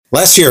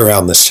Last year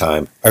around this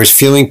time, I was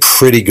feeling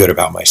pretty good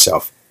about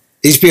myself.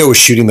 HBO was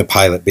shooting the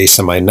pilot based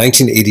on my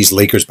 1980s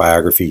Lakers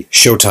biography,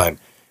 Showtime,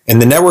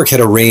 and the network had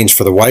arranged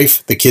for the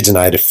wife, the kids, and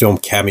I to film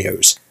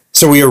cameos.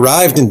 So we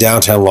arrived in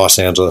downtown Los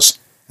Angeles,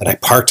 and I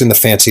parked in the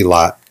fancy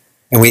lot,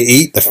 and we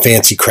ate the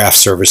fancy craft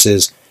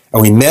services,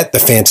 and we met the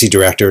fancy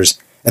directors,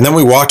 and then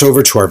we walked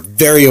over to our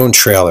very own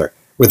trailer,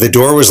 where the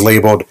door was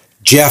labeled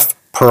Jeff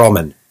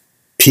Pearlman,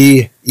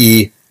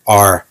 P-E-R-L-M-A-N.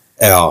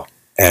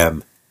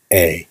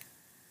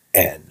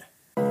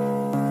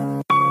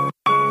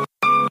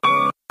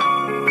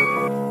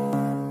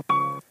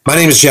 My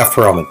name is Jeff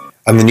Pearlman.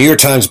 I'm the New York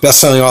Times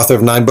bestselling author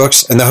of 9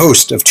 books and the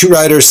host of Two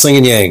Writers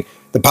Slinging Yang,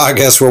 the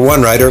podcast where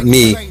one writer,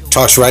 me,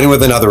 talks writing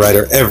with another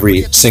writer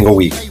every single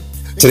week.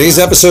 Today's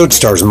episode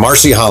stars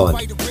Marcy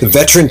Holland, the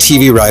veteran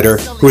TV writer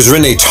who has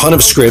written a ton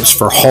of scripts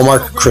for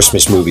Hallmark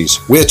Christmas movies,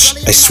 which,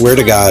 I swear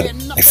to God,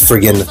 I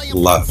friggin'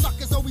 love.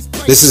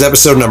 This is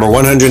episode number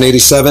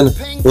 187.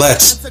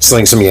 Let's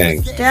sling some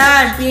yang.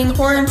 Dad, being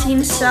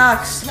quarantined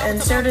sucks,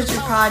 and so does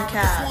your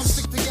podcast.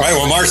 All right,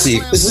 well, Marcy,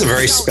 this is a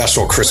very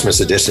special Christmas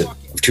edition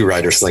of Two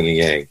Writers Slinging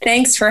Yang.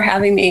 Thanks for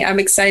having me. I'm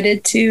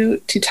excited to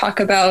talk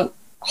about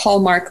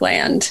Hallmark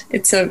Land.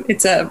 It's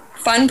a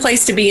fun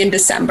place to be in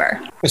December.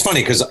 It's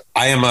funny because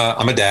I'm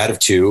a dad of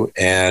 2,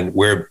 and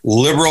we're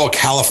liberal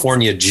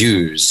California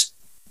Jews,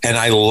 and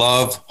I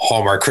love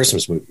Hallmark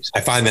Christmas movies.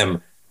 I find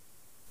them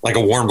like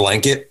a warm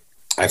blanket.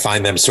 I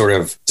find them sort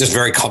of just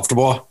very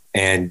comfortable,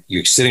 and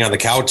you're sitting on the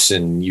couch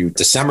and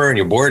December and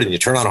you're bored and you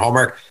turn on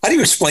Hallmark. How do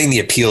you explain the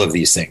appeal of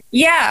these things?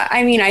 Yeah,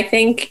 I mean, I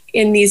think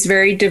in these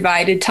very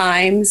divided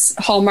times,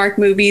 Hallmark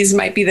movies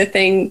might be the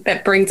thing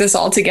that brings us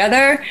all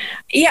together.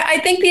 Yeah, I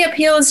think the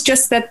appeal is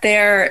just that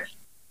they're,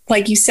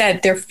 like you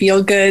said, they're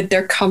feel good,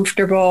 they're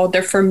comfortable,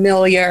 they're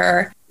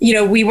familiar. You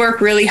know, we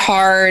work really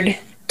hard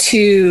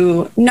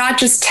to not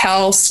just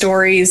tell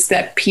stories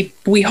that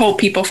we hope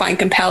people find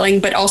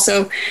compelling, but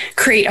also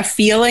create a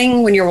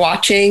feeling when you're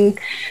watching,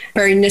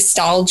 very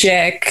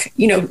nostalgic,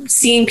 you know,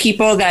 seeing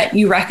people that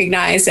you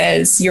recognize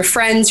as your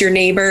friends, your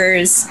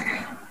neighbors.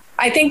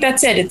 I think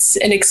that's it. It's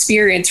an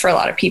experience for a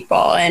lot of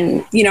people.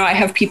 And, you know, I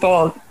have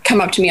people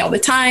come up to me all the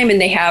time and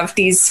they have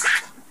these,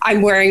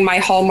 I'm wearing my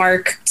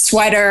Hallmark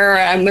sweater.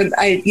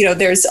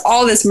 There's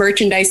all this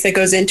merchandise that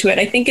goes into it.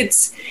 I think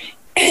it's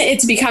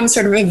become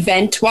sort of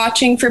event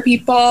watching for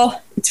people.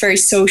 It's very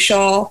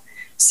social.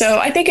 So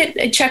I think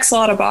it checks a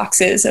lot of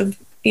boxes of,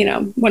 you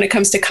know, when it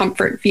comes to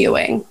comfort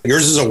viewing.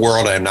 Yours is a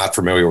world I am not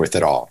familiar with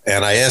at all.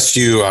 And I asked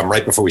you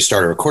right before we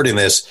started recording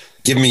this,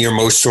 give me your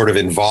most sort of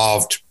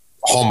involved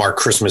Hallmark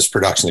Christmas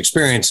production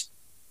experience.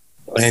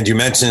 And you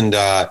mentioned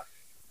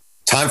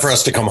Time for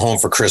Us to Come Home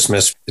for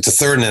Christmas. It's a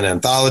third in an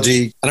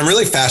anthology. And I'm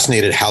really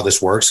fascinated how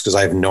this works because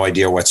I have no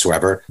idea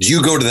whatsoever. Do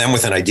you go to them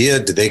with an idea?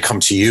 Do they come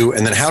to you?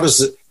 And then how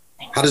does it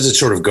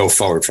sort of go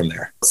forward from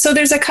there? So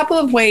there's a couple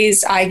of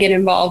ways I get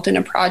involved in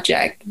a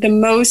project. The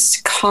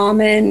most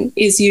common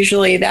is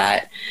usually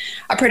that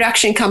a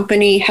production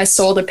company has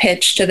sold a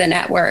pitch to the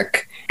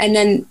network, and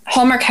then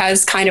Hallmark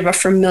has kind of a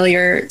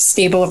familiar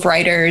stable of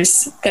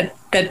writers that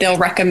they'll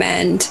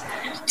recommend.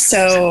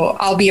 So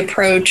I'll be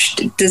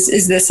approached,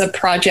 is this a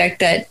project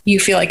that you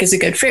feel like is a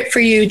good fit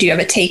for you? Do you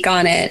have a take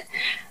on it?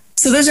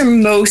 So those are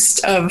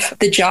most of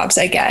the jobs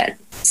I get.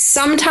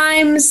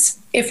 Sometimes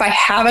if I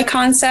have a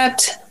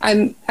concept,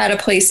 I'm at a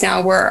place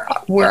now where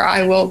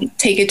I will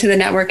take it to the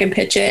network and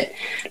pitch it.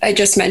 I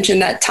just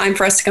mentioned that Time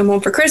for Us to Come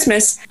Home for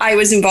Christmas. I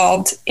was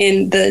involved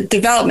in the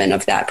development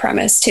of that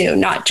premise too,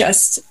 not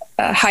just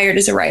hired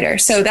as a writer.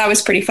 So that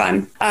was pretty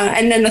fun.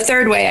 And then the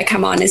third way I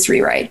come on is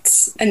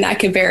rewrites. And that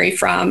can vary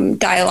from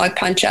dialogue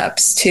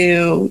punch-ups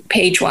to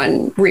page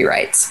 1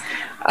 rewrites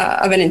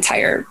of an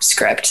entire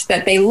script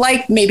that they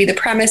like maybe the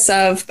premise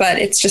of, but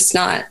it's just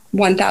not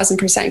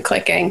 1000%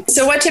 clicking.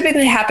 So what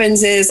typically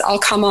happens is I'll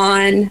come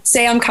on,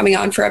 say I'm coming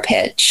on for a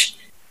pitch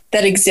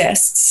that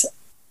exists.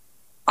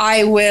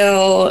 I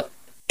will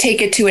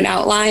take it to an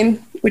outline,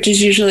 which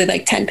is usually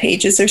like 10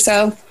 pages or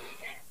so.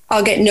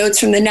 I'll get notes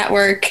from the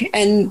network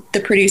and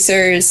the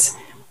producers,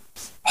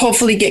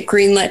 hopefully get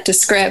greenlit to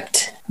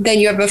script. Then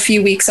you have a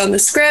few weeks on the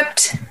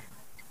script,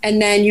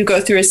 and then you go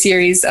through a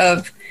series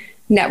of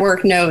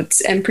network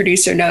notes and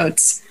producer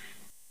notes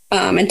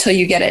until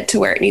you get it to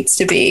where it needs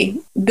to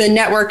be. The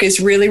network is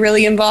really,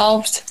 really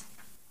involved.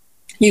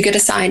 You get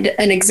assigned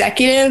an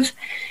executive,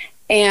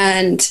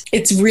 and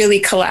it's really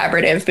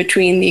collaborative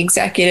between the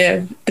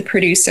executive, the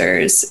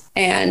producers,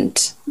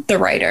 and the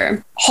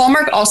writer.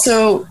 Hallmark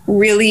also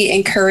really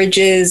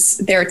encourages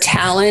their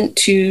talent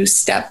to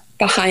step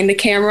behind the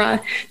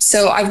camera.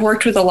 So I've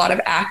worked with a lot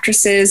of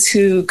actresses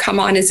who come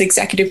on as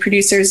executive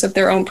producers of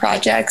their own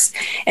projects,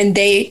 and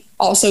they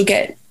also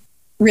get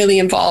really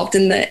involved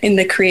in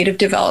the creative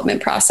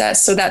development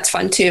process. So that's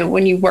fun too.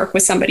 When you work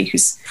with somebody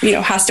who's, you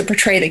know, has to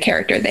portray the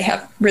character, they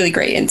have really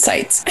great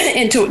insights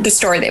into the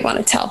story they want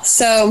to tell.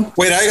 So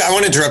wait, I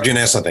want to interrupt you and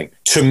ask something.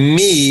 To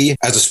me,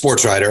 as a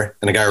sports writer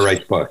and a guy who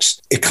writes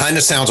books, it kind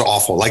of sounds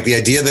awful. Like the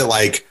idea that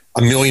like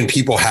a million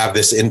people have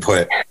this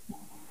input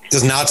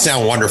does not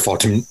sound wonderful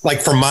to me.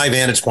 Like from my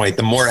vantage point,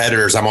 the more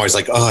editors, I'm always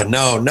like, oh,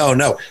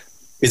 no.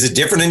 Is it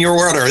different in your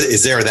world, or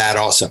is there that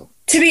also?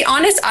 To be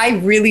honest, I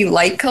really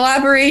like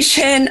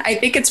collaboration. I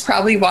think it's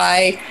probably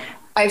why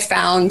I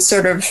found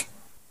sort of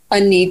a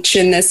niche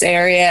in this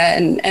area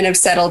and have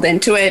settled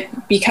into it.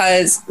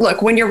 Because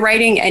look, when you're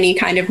writing any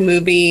kind of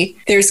movie,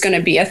 there's going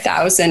to be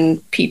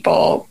 1,000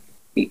 people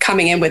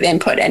coming in with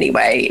input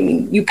anyway. I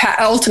mean, you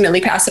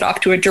ultimately pass it off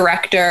to a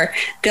director.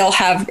 They'll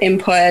have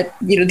input,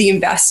 the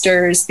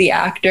investors, the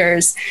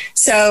actors.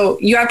 So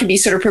you have to be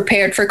sort of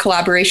prepared for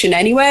collaboration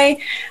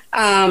anyway.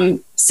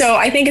 So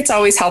I think it's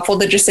always helpful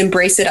to just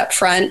embrace it up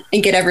front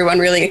and get everyone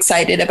really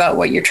excited about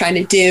what you're trying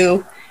to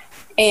do.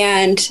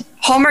 And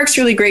Hallmark's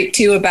really great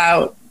too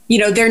about,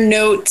 their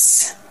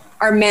notes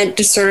are meant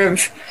to sort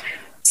of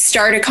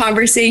start a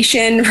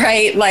conversation,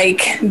 right?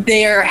 Like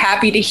they're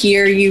happy to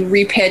hear you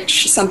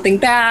repitch something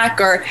back,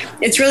 or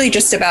it's really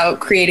just about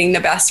creating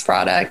the best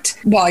product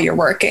while you're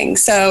working.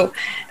 So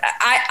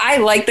I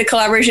like the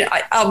collaboration.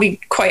 I'll be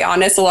quite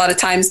honest. A lot of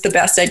times the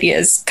best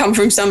ideas come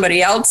from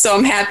somebody else. So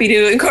I'm happy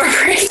to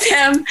incorporate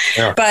them.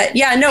 Yeah. But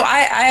yeah, no,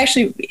 I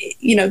actually,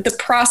 the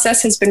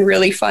process has been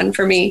really fun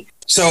for me.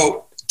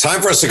 So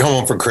time for us to come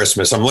home for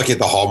Christmas. I'm looking at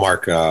the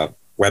Hallmark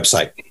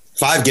website.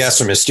 5 guests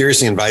are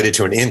mysteriously invited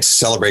to an inn to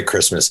celebrate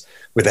Christmas.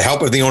 With the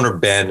help of the owner,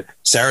 Ben,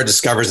 Sarah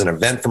discovers an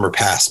event from her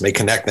past may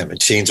connect them and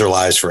change their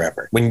lives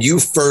forever. When you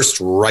first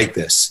write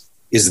this,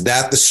 is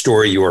that the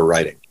story you are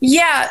writing?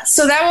 Yeah.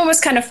 So that one was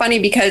kind of funny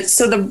because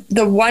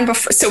the one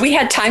before, so we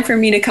had Time for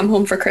Me to Come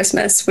Home for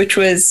Christmas, which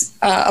was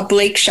a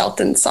Blake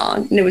Shelton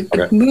song. And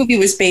the movie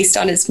was based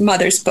on his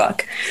mother's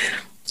book.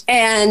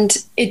 And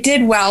it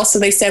did well. So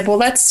they said, well,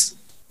 let's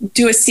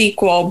do a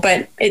sequel,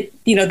 but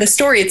the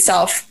story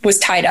itself was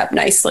tied up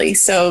nicely.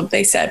 So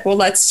they said, well,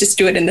 let's just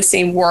do it in the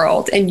same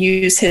world and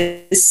use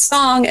his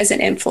song as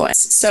an influence.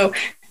 So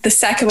the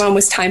second one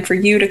was Time for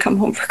You to Come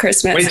Home for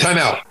Christmas. Wait, time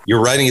out.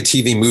 You're writing a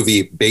TV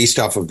movie based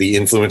off of the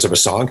influence of a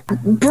song?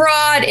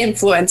 Broad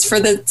influence for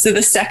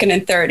the second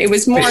and third. It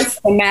was more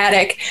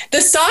thematic.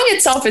 The song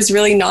itself is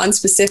really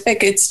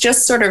non-specific. It's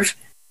just sort of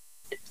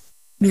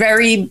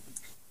very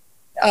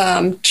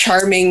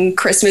charming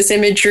Christmas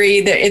imagery.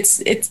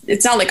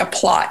 It's not like a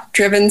plot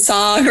driven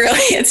song, really.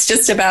 It's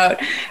just about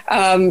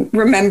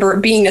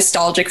being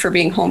nostalgic for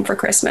being home for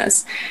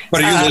Christmas.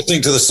 But are you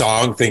listening to the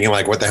song thinking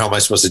like, what the hell am I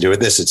supposed to do with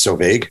this? It's so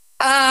vague.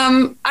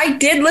 I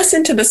did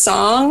listen to the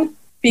song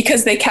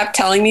because they kept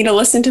telling me to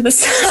listen to the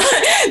song.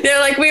 They're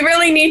like, we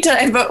really need to,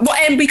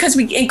 and because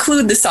we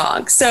include the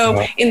song.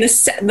 So in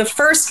the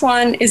first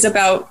one is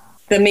about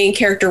the main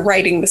character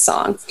writing the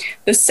song.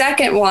 The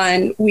second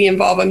one, we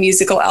involve a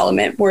musical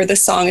element where the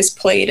song is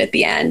played at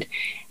the end.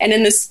 And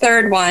in this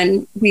third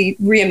one, we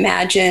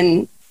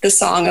reimagine the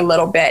song a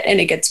little bit and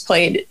it gets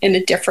played in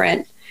a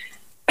different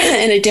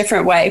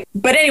way.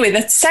 But anyway,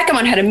 the second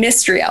one had a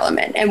mystery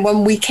element. And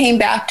when we came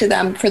back to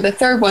them for the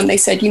third one, they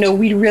said,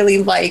 we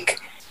really like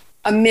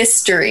a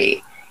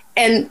mystery.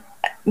 And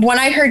when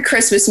I heard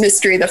Christmas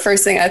mystery, the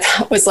first thing I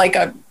thought was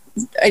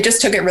I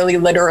just took it really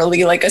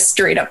literally, like a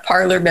straight up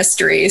parlor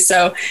mystery.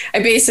 So I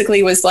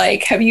basically was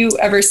like, have you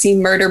ever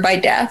seen Murder by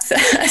Death,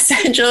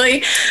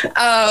 essentially?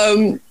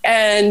 And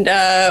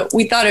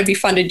we thought it'd be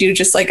fun to do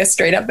just like a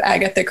straight up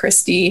Agatha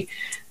Christie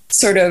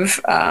sort of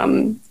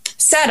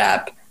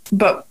setup,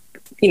 but,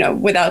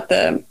 without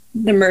the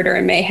murder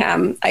and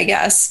mayhem, I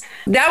guess.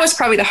 That was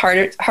probably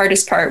the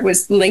hardest part,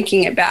 was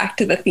linking it back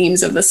to the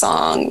themes of the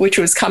song, which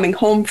was coming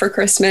home for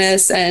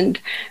Christmas and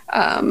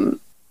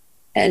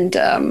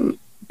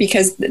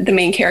because the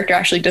main character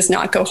actually does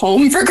not go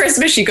home for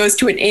Christmas. She goes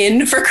to an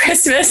inn for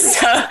Christmas.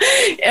 So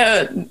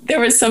there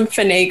was some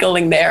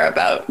finagling there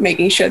about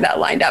making sure that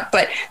lined up.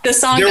 But the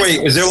song...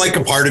 Is there like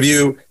a part of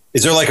you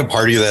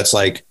that's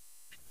like,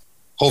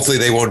 hopefully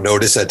they won't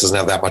notice that it doesn't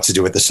have that much to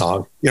do with the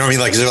song? You know what I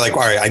mean? Like, is there like, all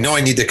right, I know I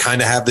need to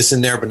kind of have this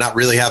in there, but not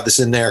really have this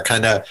in there,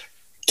 kind of...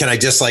 Can I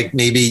just like,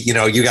 maybe,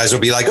 you guys will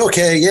be like,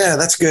 okay, yeah,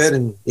 that's good.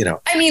 And,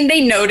 I mean,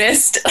 they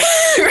noticed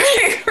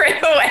right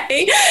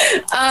away.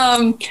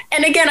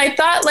 And again, I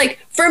thought like,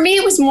 for me,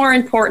 it was more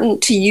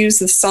important to use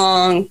the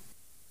song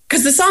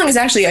because the song is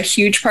actually a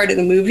huge part of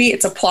the movie.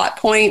 It's a plot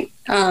point.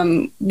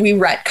 We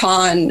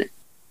retcon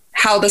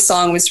how the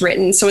song was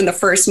written. So in the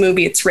first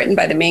movie, it's written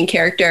by the main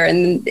character.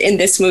 And in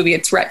this movie,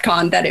 it's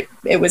retconned that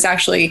it was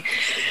actually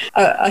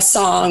a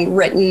song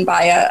written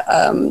by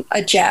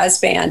a jazz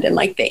band in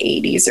like the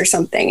 80s or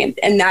something.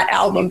 And that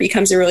album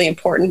becomes a really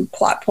important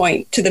plot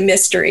point to the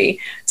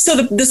mystery.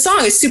 So the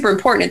song is super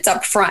important. It's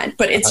up front,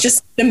 but it's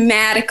just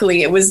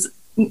thematically, it was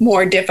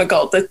more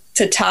difficult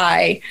to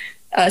tie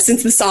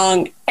since the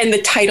song and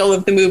the title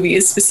of the movie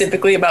is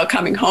specifically about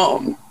coming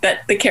home,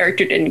 that the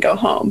character didn't go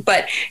home.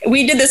 But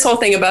we did this whole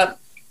thing about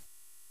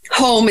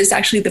home is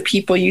actually the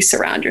people you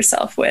surround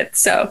yourself with.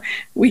 So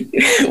we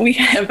made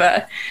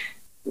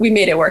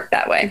it work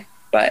that way.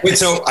 But wait,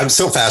 so I'm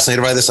so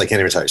fascinated by this, I can't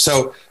even tell you.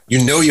 So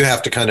you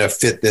have to kind of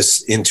fit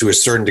this into a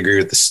certain degree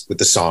with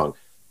the song.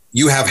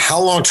 You have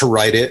how long to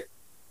write it,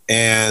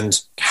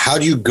 and how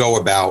do you go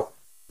about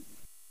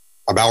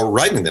about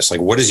writing this? Like,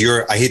 what is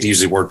I hate to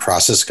use the word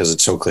process because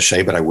it's so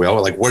cliche, but I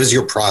will. Like, what is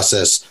your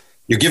process?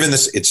 You're given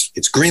this, it's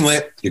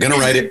greenlit, you're going to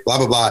write it, blah,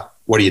 blah, blah.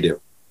 What do you do?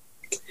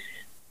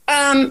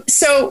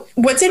 So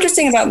what's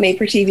interesting about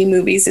made-for-TV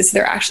movies is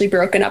they're actually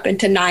broken up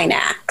into 9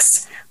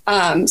 acts.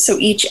 So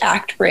each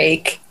act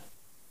break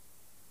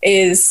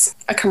is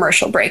a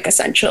commercial break,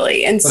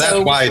 essentially. And so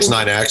that's why it's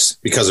 9 acts,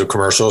 because of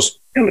commercials.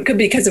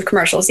 Because of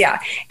commercials, yeah.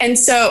 And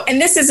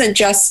this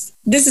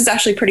is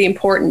actually pretty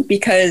important,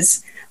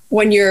 because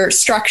when you're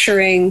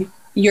structuring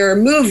your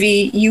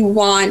movie, you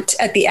want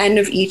at the end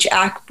of each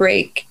act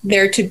break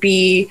there to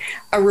be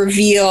a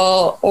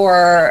reveal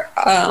or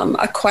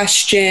a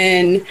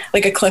question,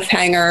 like a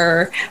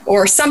cliffhanger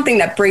or something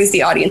that brings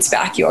the audience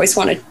back. You always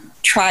want to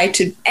try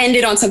to end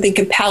it on something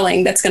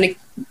compelling that's going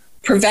to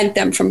prevent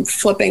them from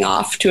flipping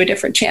off to a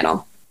different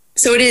channel.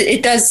 So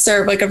it does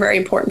serve like a very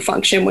important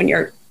function when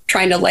you're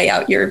trying to lay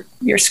out your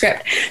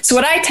script. So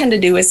what I tend to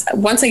do is,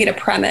 once I get a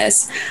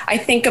premise, I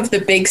think of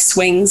the big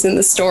swings in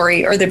the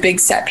story or the big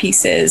set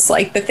pieces,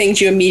 like the things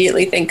you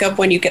immediately think of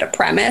when you get a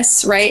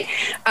premise, right?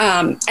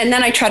 And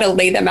then I try to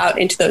lay them out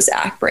into those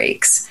act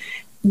breaks.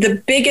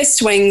 The biggest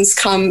swings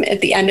come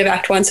at the end of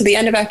Act 1. So the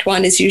end of Act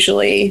 1 is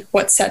usually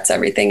what sets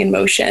everything in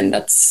motion.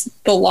 That's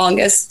the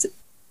longest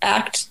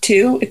Act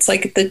 2. It's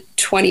like the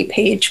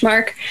 20-page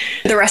mark.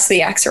 The rest of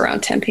the acts are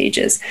around 10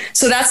 pages.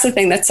 So that's the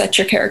thing that sets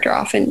your character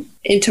off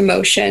into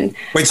motion.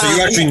 Wait, so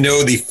you actually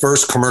know the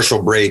first commercial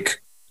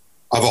break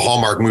of a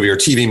Hallmark movie or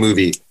TV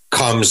movie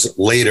comes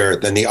later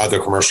than the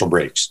other commercial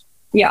breaks?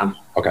 Yeah.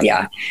 Okay.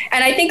 Yeah.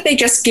 And I think they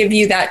just give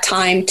you that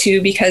time too,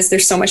 because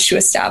there's so much to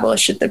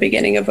establish at the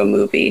beginning of a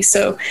movie.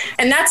 So,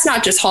 and that's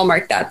not just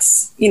Hallmark.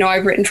 That's,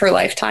 I've written for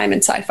Lifetime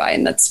and Sci-Fi,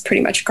 and that's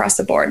pretty much across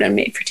the board. And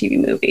made for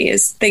TV movie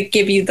is they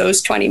give you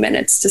those 20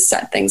 minutes to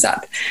set things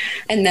up.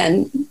 And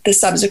then the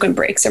subsequent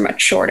breaks are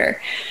much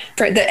shorter.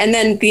 And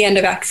then the end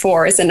of Act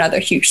 4 is another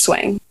huge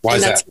swing. Why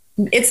is that?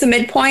 It's the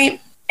midpoint.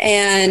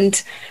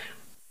 And,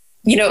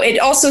 it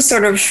also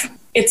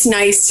it's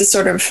nice to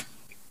sort of,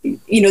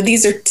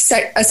 these are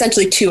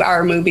essentially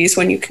 2-hour movies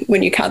when you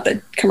count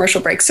the commercial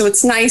breaks. So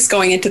it's nice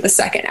going into the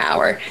second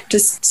hour to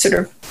sort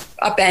of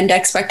upend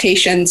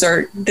expectations,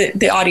 or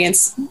the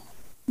audience,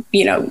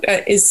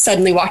 is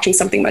suddenly watching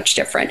something much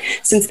different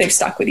since they've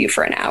stuck with you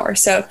for an hour.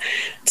 So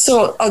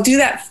I'll do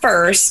that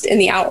first in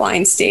the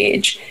outline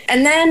stage.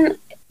 And then,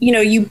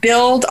 you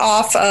build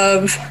off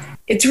of,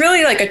 it's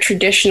really like a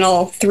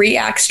traditional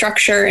 3-act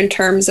structure in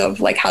terms of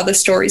like how the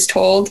story's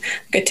told,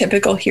 like a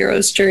typical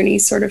hero's journey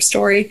sort of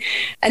story.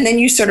 And then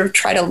you sort of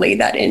try to lay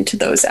that into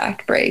those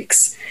act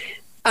breaks.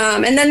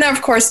 And then,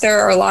 of course,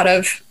 there are a lot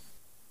of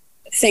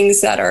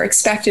things that are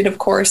expected, of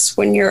course,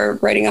 when you're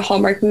writing a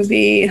Hallmark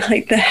movie,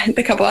 like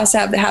the couple has to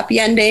have the happy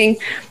ending.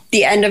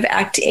 The end of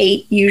Act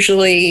 8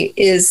 usually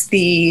is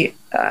the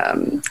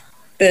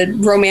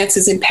romance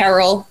is in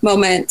peril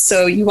moment.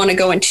 So you want to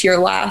go into your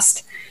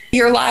last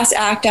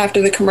act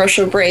after the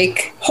commercial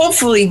break,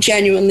 hopefully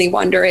genuinely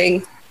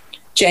wondering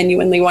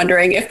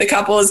if the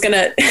couple is going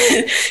to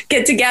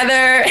get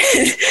together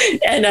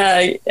and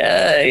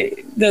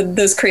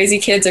those crazy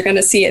kids are going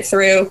to see it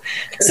through.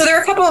 So there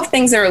are a couple of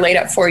things that are laid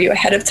out for you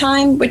ahead of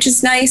time, which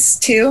is nice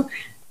too.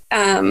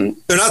 They're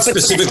not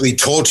specifically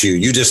told to you.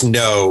 You just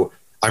know,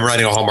 I'm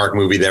writing a Hallmark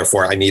movie,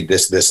 therefore I need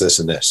this, this, this,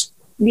 and this.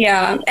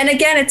 Yeah. And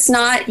again, it's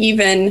not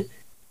even,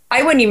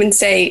 I wouldn't even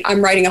say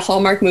I'm writing a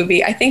Hallmark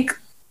movie. I think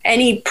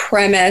any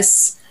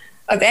premise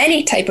of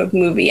any type of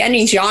movie,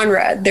 any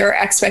genre, there are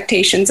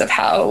expectations of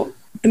how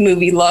the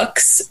movie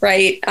looks,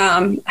 right?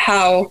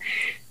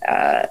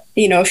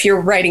 If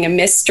you're writing a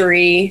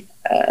mystery,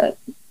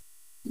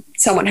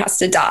 someone has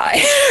to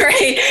die,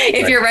 right?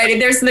 If you're writing,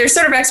 there's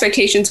sort of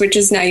expectations, which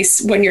is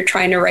nice when you're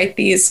trying to write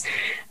these.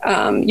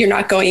 You're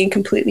not going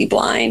completely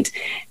blind.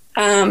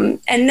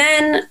 And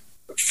then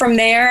from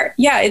there,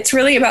 it's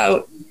really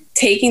about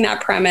taking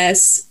that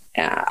premise.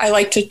 I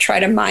like to try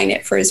to mine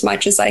it for as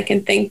much as I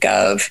can think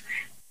of,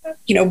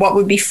 what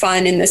would be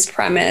fun in this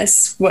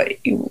premise.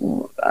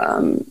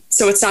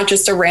 So it's not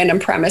just a random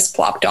premise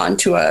plopped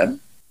onto a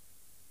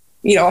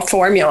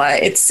formula.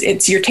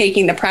 It's you're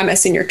taking the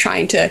premise and you're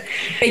trying to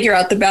figure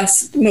out the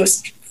best,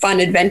 most fun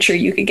adventure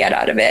you could get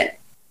out of it.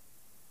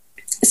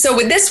 So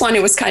with this one,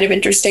 it was kind of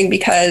interesting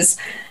because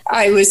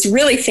I was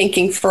really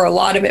thinking for a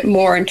lot of it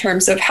more in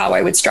terms of how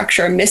I would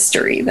structure a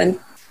mystery than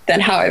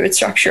how I would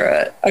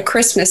structure a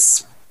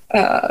Christmas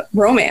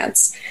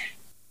romance.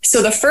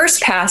 So the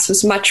first pass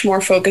was much more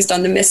focused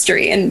on the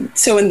mystery. And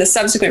so in the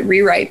subsequent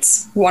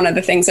rewrites, one of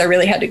the things I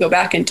really had to go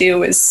back and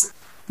do is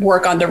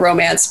work on the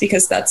romance,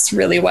 because that's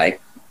really why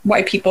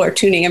people are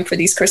tuning in for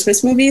these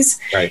Christmas movies,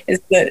 right?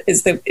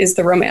 Is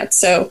the romance.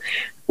 So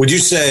would you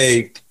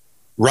say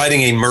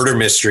writing a murder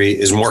mystery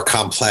is more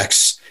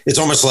complex? It's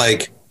almost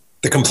like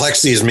the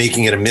complexity is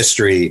making it a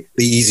mystery.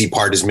 The easy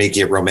part is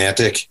making it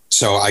romantic.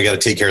 So I got to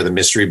take care of the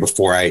mystery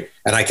before I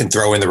can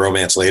throw in the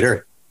romance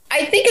later.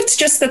 I think it's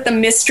just that the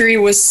mystery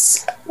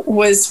was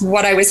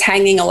what I was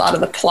hanging a lot of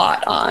the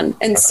plot on.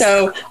 And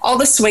so all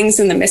the swings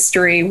in the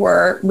mystery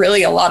were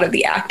really a lot of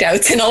the act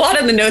outs. And a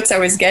lot of the notes I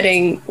was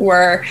getting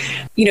were,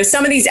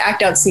 some of these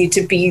act outs need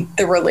to be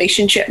the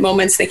relationship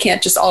moments. They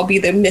can't just all be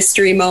the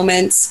mystery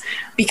moments,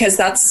 because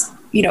that's,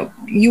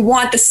 you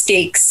want the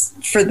stakes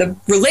for the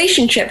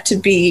relationship to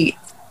be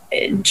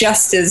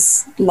just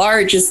as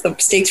large as the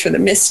stakes for the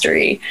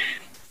mystery.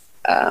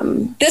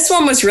 This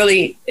one was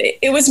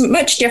it was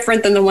much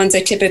different than the ones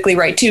I typically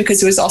write too,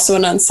 because it was also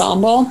an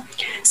ensemble.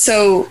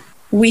 So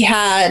we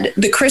had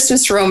the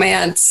Christmas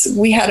romance,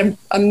 we had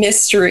a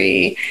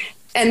mystery,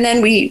 and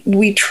then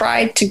we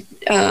tried to,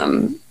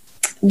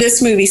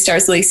 this movie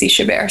stars Lacey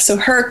Chabert. So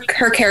her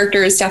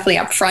character is definitely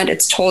up front.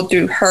 It's told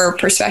through her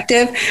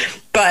perspective,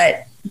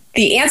 but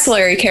the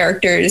ancillary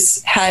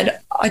characters had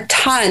a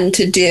ton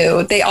to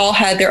do. They all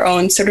had their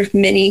own sort of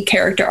mini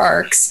character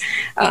arcs,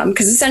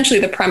 because essentially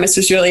the premise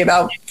was really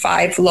about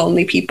 5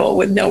 lonely people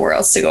with nowhere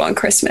else to go on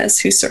Christmas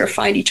who sort of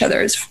find each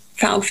other as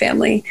found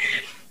family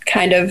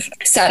kind of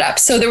setup.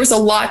 So there was a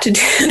lot to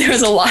do. There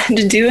was a lot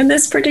to do in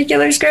this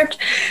particular script.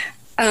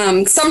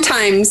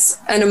 Sometimes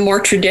in a more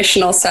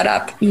traditional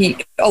setup,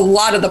 a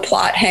lot of the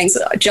plot hangs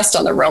just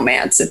on the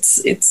romance.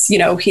 It's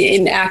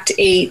in Act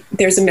 8,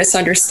 there's a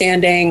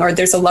misunderstanding or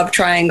there's a love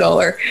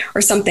triangle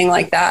or something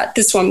like that.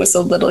 This one was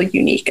a little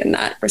unique in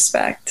that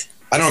respect.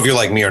 I don't know if you're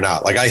like me or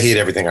not. Like, I hate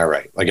everything I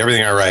write. Like,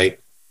 everything I write,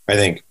 I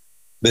think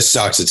this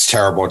sucks. It's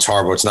terrible. It's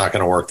horrible. It's not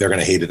going to work. They're going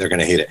to hate it. They're going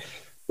to hate it.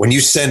 When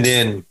you send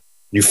in,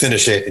 you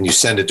finish it and you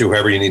send it to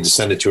whoever you need to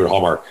send it to at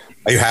Hallmark,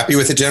 are you happy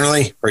with it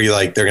generally? Or are you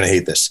like, they're going to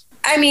hate this?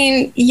 I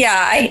mean,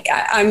 yeah,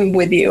 I'm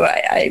with you.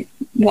 I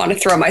want to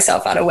throw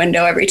myself out a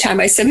window every time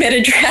I submit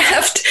a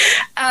draft.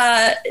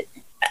 I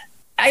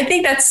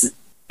think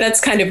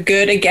that's kind of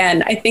good.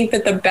 Again, I think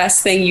that the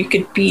best thing you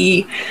could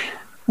be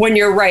when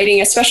you're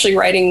writing, especially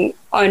writing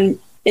in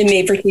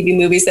made-for-TV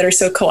movies that are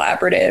so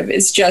collaborative,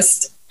 is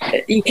just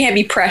you can't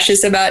be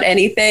precious about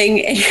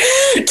anything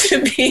and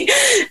to be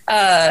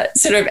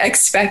sort of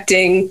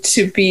expecting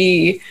to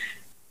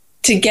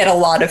get a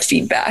lot of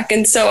feedback.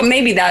 And so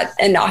maybe that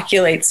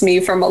inoculates me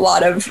from a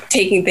lot of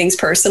taking things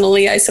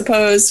personally, I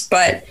suppose.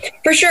 But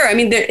for sure, I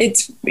mean,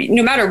 it's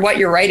no matter what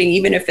you're writing,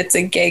 even if it's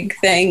a gig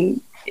thing,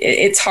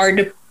 it's hard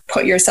to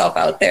put yourself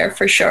out there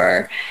for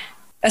sure,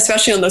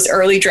 especially on those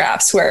early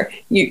drafts where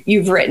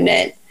you've written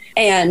it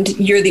and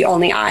you're the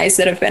only eyes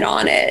that have been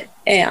on it.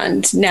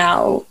 And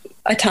now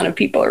a ton of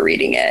people are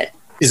reading it.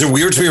 Is it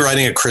weird to be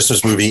writing a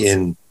Christmas movie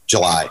in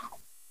July?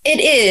 It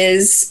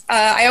is.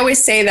 I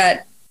always say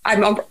that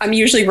I'm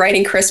usually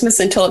writing Christmas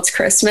until it's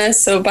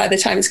Christmas. So by the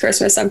time it's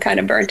Christmas, I'm kind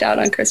of burnt out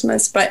on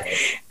Christmas. But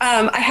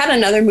I had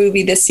another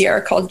movie this year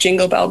called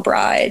Jingle Bell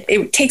Bride.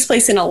 It takes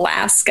place in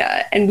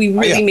Alaska. And we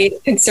really made a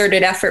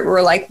concerted effort.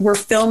 We're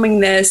filming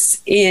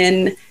this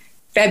in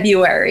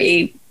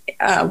February.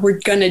 We're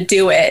going to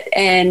do it.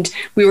 And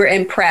we were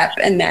in prep,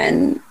 and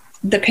then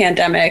the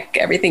pandemic,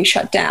 everything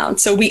shut down.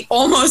 So we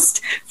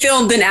almost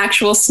filmed in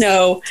actual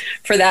snow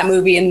for that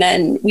movie. And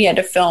then we had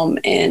to film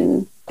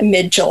in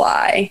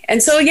mid-July.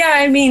 And so, yeah,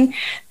 I mean,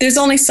 there's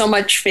only so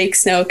much fake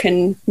snow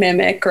can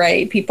mimic,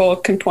 right? People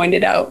can point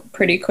it out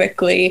pretty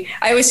quickly.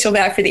 I always feel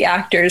bad for the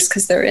actors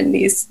because they're in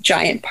these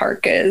giant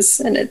parkas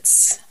and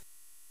it's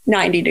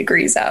 90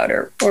 degrees out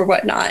or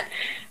whatnot.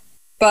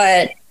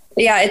 But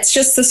yeah, it's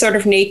just the sort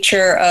of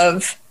nature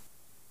of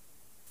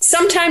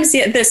sometimes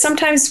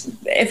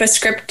if a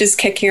script is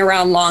kicking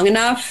around long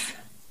enough,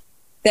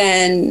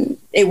 then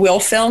it will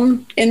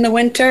film in the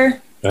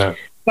winter. Yeah.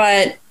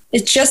 But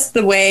it's just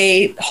the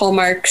way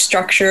Hallmark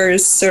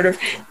structures sort of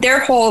their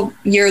whole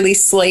yearly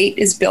slate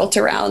is built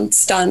around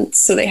stunts.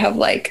 So they have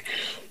like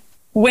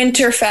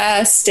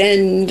Winterfest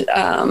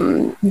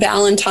and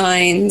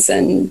Valentine's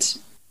and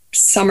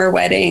summer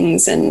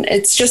weddings. And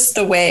it's just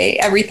the way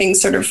everything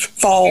sort of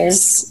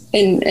falls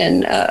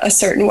in a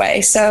certain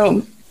way.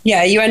 So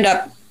yeah, you end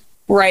up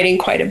writing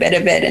quite a bit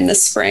of it in the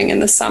spring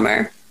and the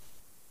summer.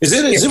 Is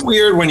it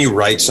weird when you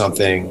write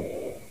something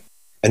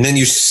and then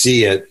you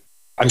see it?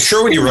 I'm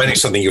sure when you're writing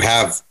something, you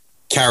have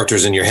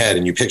characters in your head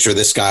and you picture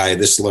this guy,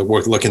 this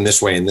looking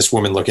this way and this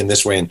woman looking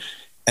this way.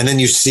 And then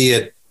you see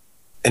it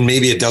and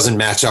maybe it doesn't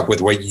match up with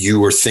what you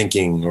were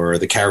thinking or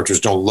the characters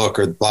don't look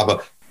or blah, blah.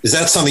 Is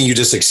that something you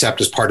just accept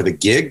as part of the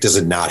gig? Does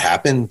it not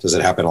happen? Does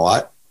it happen a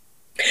lot?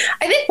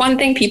 I think one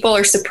thing people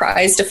are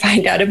surprised to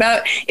find out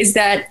about is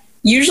that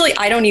usually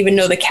I don't even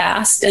know the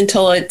cast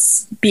until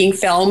it's being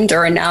filmed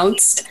or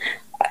announced.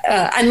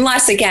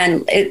 Unless,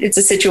 again, it's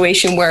a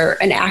situation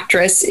where an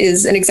actress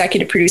is an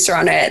executive producer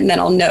on it, and then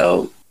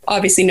I'll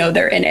obviously know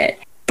they're in it.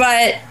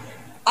 But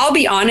I'll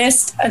be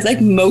honest, like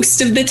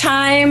most of the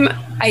time,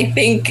 I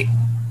think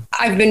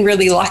I've been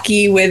really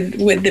lucky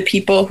with the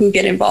people who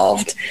get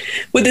involved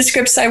with the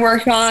scripts I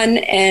work on.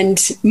 And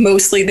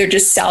mostly they're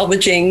just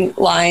salvaging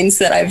lines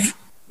that I've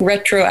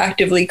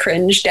retroactively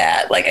cringed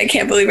at. Like, I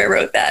can't believe I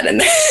wrote that.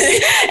 And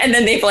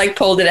then they've like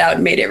pulled it out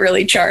and made it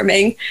really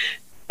charming.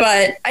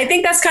 But I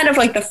think that's kind of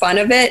like the fun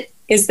of it,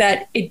 is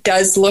that it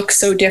does look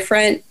so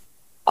different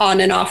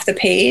on and off the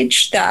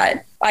page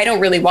that I don't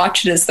really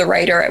watch it as the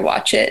writer. I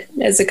watch it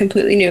as a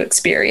completely new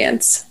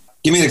experience.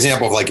 Give me an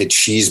example of like a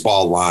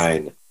cheeseball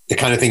line, the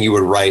kind of thing you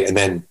would write, and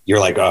then you're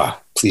like, oh,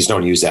 please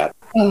don't use that.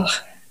 Oh,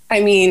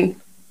 I mean,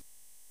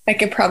 I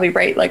could probably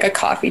write like a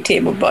coffee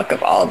table book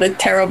of all the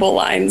terrible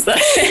lines that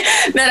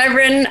I've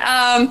written.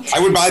 I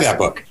would buy that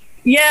book.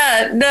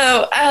 Yeah,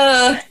 no,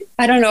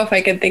 I don't know if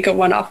I could think of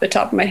one off the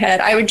top of my head.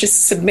 I would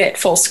just submit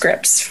full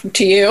scripts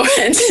to you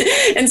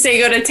and say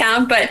go to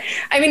town. But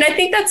I mean, I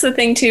think that's the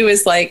thing too,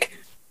 is like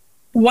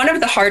one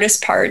of the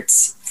hardest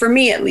parts, for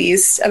me at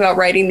least, about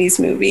writing these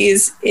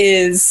movies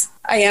is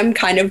I am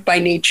kind of by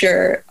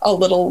nature a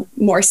little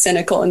more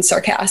cynical and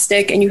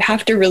sarcastic, and you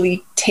have to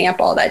really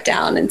tamp all that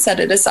down and set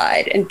it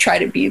aside and try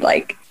to be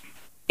like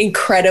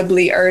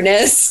incredibly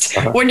earnest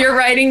when you're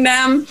writing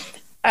them,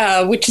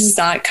 which does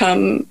not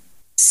come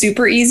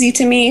super easy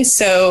to me.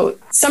 So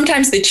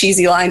sometimes the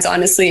cheesy lines,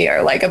 honestly,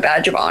 are like a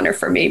badge of honor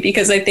for me,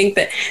 because I think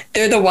that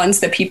they're the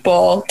ones that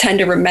people tend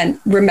to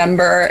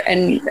remember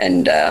and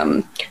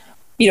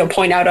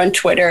point out on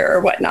Twitter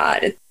or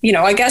whatnot.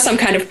 I guess I'm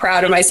kind of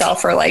proud of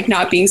myself for like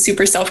not being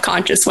super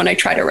self-conscious when I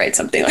try to write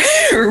something like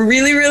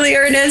really, really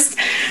earnest.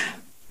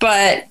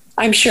 But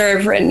I'm sure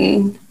I've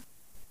written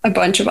a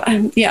bunch of,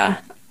 now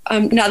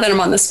that I'm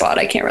on the spot,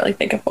 I can't really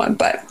think of one.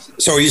 But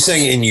so are you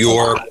saying in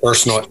your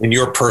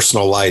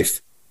personal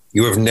life,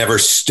 you have never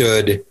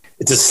stood,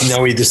 it's a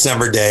snowy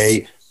December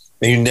day,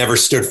 and you never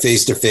stood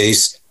face to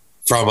face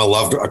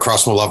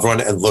across from a loved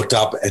one and looked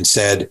up and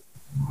said,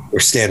 we're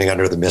standing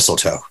under the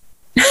mistletoe?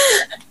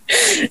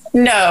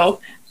 No,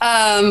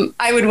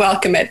 I would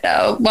welcome it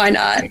though. Why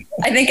not?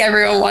 I think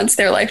everyone wants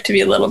their life to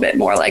be a little bit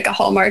more like a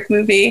Hallmark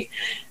movie.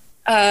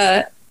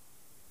 Yeah.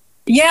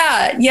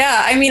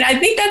 I mean, I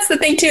think that's the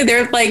thing too.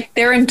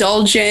 They're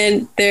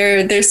indulgent.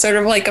 There's sort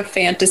of like a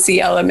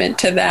fantasy element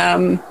to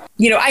them.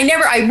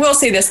 I will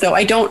say this though.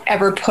 I don't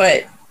ever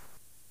put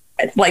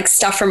like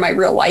stuff from my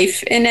real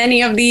life in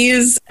any of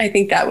these. I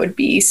think that would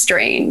be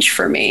strange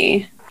for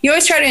me. You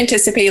always try to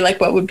anticipate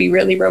like what would be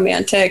really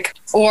romantic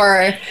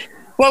or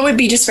what would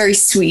be just very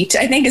sweet.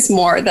 I think it's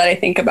more that I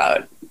think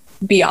about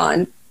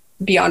beyond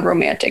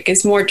romantic.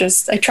 Is more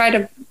just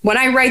when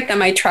I write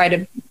them, I try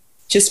to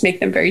just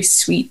make them very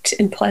sweet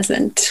and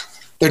pleasant.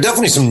 There are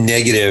definitely some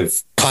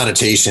negative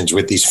connotations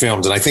with these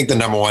films. And I think the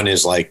number one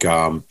is like,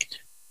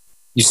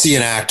 you see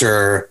an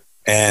actor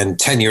and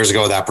 10 years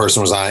ago, that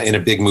person was in a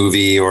big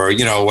movie or,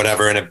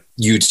 whatever, in a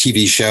huge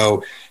TV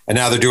show. And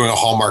now they're doing a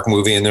Hallmark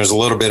movie and there's a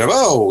little bit of,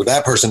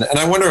 that person. And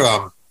I wonder,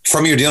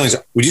 from your dealings,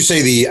 would you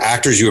say the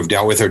actors you have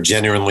dealt with are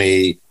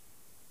genuinely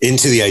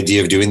into the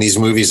idea of doing these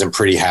movies and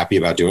pretty happy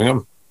about doing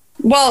them?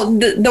 Well,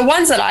 the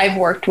ones that I've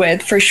worked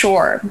with, for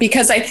sure,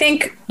 because I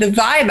think the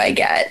vibe I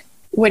get,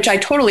 which I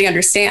totally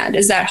understand,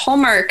 is that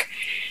Hallmark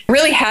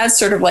really has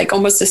sort of like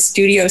almost a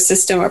studio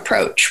system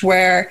approach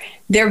where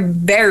they're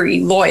very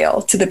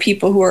loyal to the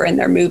people who are in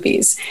their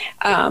movies,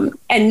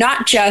 and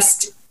not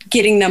just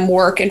getting them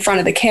work in front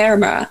of the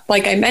camera.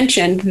 Like I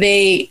mentioned,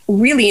 they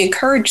really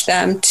encourage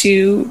them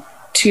to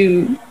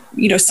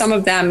some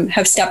of them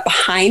have stepped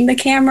behind the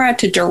camera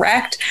to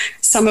direct.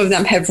 Some of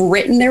them have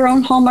written their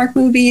own Hallmark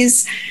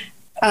movies.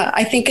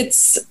 I think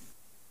it's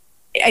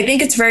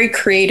very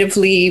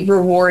creatively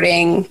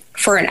rewarding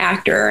for an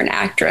actor or an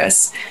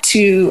actress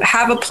to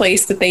have a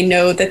place that they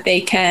know that they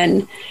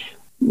can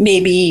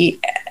maybe,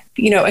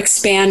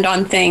 expand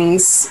on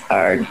things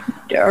or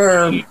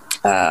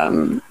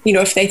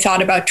if they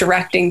thought about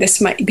directing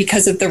this, might,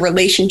 because of the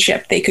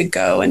relationship, they could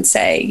go and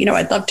say,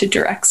 I'd love to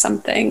direct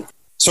something.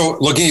 So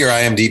looking at your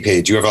IMDb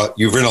page,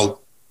 you've written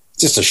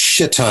just a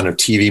shit ton of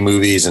TV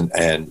movies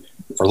and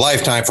for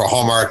Lifetime, for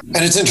Hallmark. And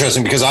it's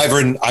interesting because I've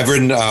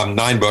written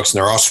 9 books and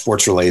they're all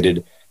sports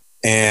related.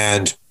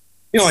 And,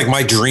 like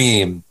my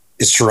dream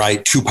is to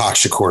write Tupac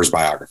Shakur's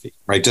biography,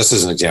 right? Just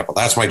as an example,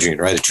 that's my dream,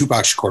 right? A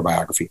Tupac Shakur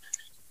biography.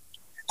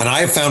 And I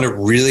have found it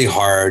really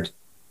hard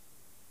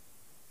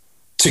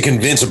to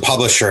convince a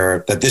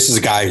publisher that this is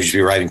a guy who should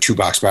be writing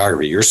Tupac's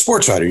biography. You're a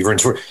sports writer. You've written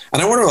sports.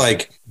 And I wonder,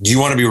 do you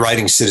want to be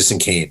writing Citizen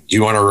Kane? Do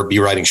you want to be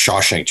writing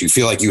Shawshank? Do you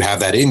feel like you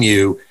have that in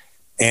you?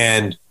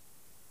 And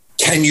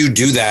can you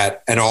do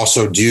that and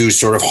also do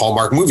sort of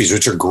Hallmark movies,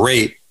 which are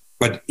great,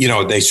 but,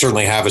 they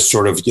certainly have a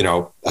sort of,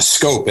 a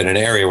scope in an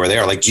area where they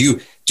are. Like, do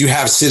you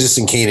have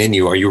Citizen Kane in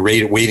you? Are you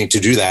waiting to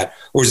do that?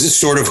 Or is this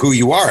sort of who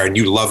you are and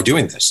you love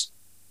doing this?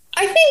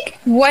 I think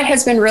what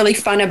has been really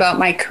fun about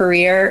my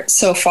career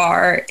so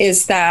far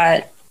is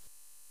that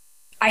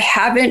I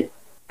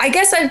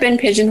guess I've been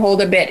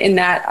pigeonholed a bit in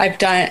that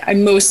I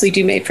mostly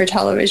do made for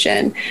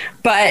television,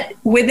 but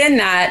within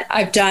that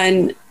I've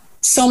done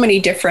so many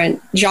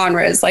different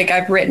genres. Like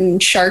I've written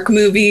shark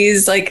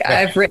movies,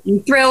 I've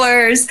written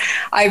thrillers,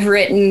 I've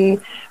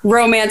written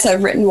romance,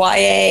 I've written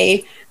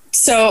YA.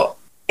 So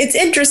it's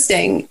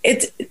interesting.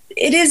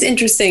 It is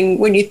interesting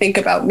when you think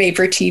about made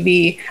for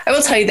TV. I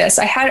will tell you this.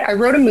 I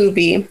wrote a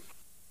movie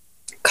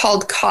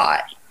called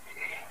Caught,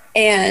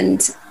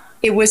 and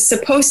it was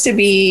supposed to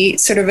be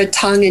sort of a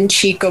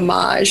tongue-in-cheek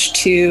homage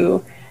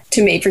to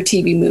made for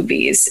TV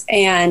movies.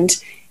 And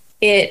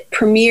it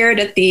premiered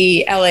at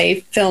the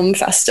LA Film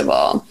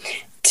Festival.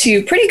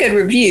 to pretty good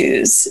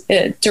reviews,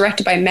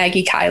 directed by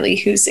Maggie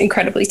Kiley, who's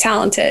incredibly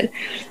talented.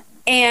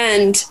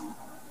 And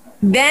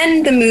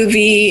then the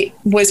movie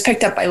was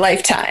picked up by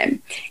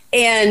Lifetime.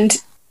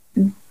 And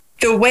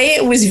the way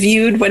it was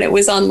viewed when it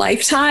was on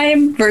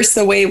Lifetime versus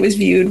the way it was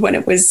viewed when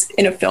it was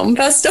in a film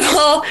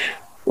festival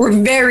were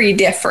very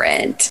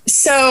different.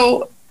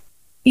 So,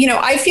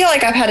 I feel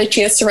like I've had a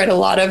chance to write a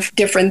lot of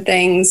different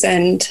things.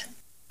 And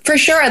for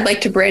sure, I'd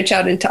like to branch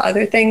out into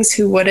other things.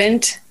 Who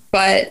wouldn't?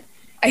 But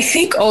I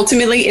think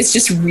ultimately it's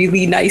just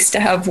really nice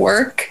to have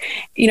work.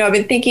 I've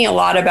been thinking a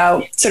lot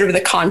about sort of the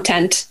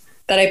content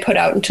that I put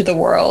out into the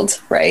world,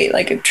 right?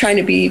 Like I'm trying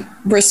to be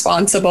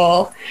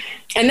responsible.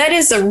 And that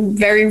is a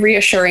very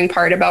reassuring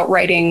part about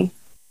writing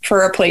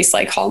for a place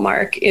like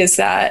Hallmark, is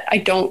that I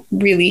don't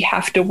really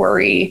have to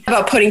worry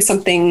about putting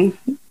something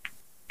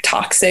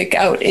toxic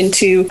out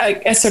into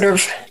a sort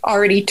of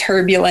already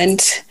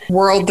turbulent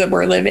world that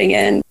we're living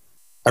in.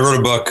 I wrote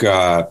a book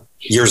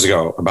years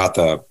ago about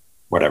the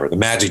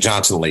Magic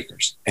Johnson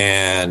Lakers,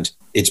 and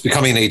it's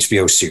becoming an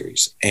HBO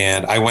series.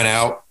 And I went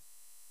out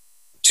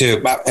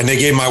and they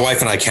gave my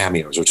wife and I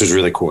cameos, which was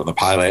really cool in the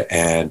pilot.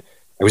 And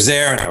I was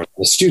there and I was on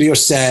the studio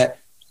set,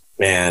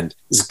 and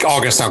it's all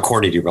going to sound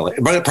corny to you, but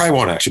it probably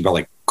won't actually, but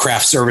like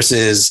craft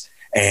services,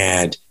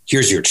 and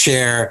here's your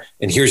chair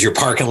and here's your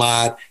parking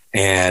lot.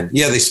 And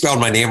yeah, they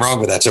spelled my name wrong,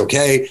 but that's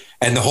okay.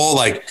 And the whole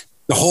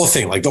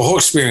thing, like the whole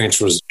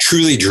experience was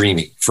truly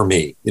dreamy for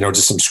me,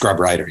 just some scrub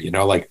writer, and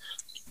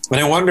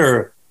I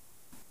wonder,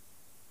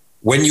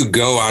 when you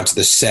go onto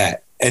the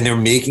set and they're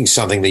making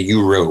something that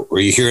you wrote, or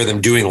you hear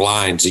them doing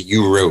lines that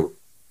you wrote,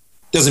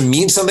 does it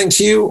mean something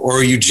to you? Or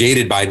are you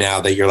jaded by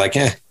now that you're like,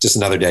 just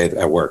another day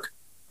at work?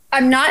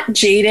 I'm not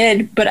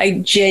jaded, but I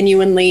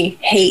genuinely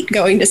hate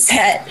going to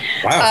set.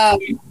 Wow.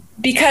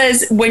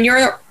 Because when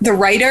you're the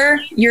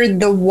writer, you're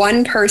the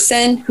one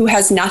person who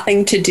has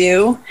nothing to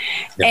do.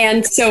 Yep.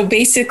 And so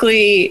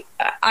basically,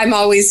 I'm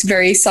always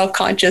very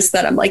self-conscious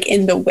that I'm like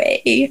in the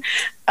way.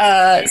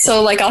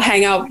 So like I'll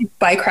hang out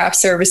by craft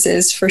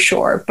services for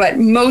sure. But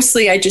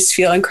mostly I just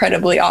feel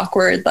incredibly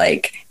awkward.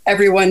 Like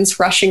everyone's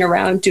rushing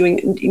around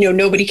doing,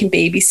 nobody can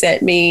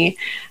babysit me.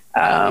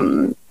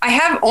 I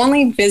have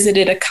only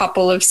visited a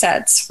couple of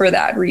sets for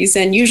that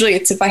reason. Usually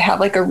it's if I have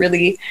like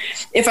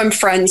if I'm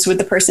friends with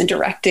the person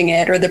directing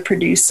it or the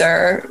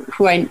producer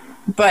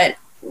but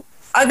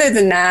other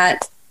than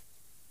that,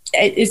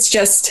 it's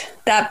just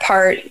that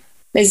part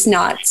is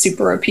not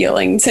super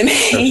appealing to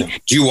me. Okay.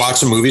 Do you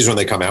watch the movies when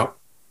they come out?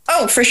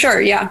 Oh, for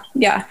sure. Yeah.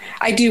 Yeah.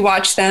 I do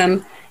watch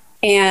them.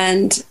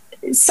 And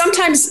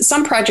sometimes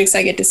some projects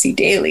I get to see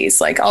dailies.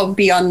 Like I'll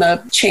be on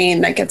the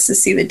chain that gets to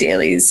see the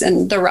dailies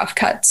and the rough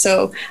cut.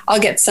 So I'll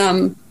get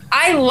some.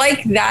 I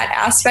like that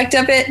aspect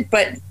of it,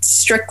 but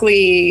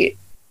strictly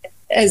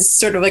as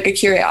sort of like a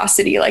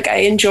curiosity. Like I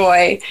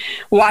enjoy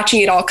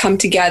watching it all come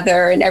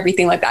together and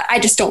everything like that. I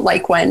just don't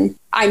like when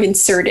I'm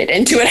inserted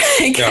into it,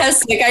 I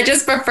guess. Yeah. Like I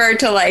just prefer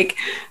to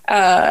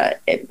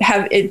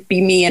have it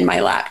be me and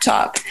my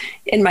laptop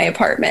in my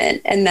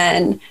apartment. And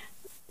then,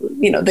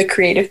 the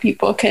creative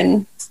people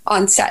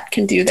on set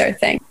can do their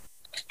thing.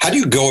 How do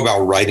you go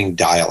about writing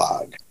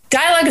dialogue?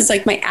 Dialogue is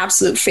like my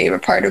absolute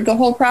favorite part of the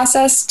whole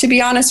process, to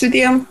be honest with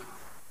you.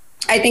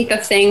 I think the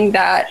thing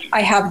that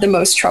I have the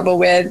most trouble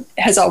with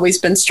has always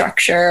been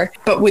structure.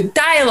 But with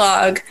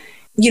dialogue,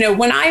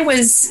 when I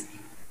was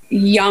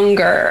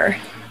younger,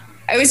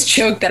 I always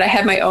joke that I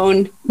had my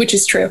own, which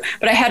is true,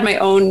 but I had my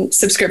own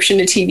subscription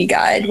to TV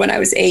Guide when I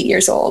was 8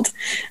 years old.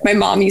 My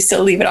mom used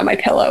to leave it on my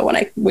pillow when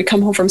I would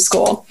come home from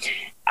school.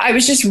 I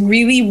was just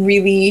really,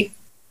 really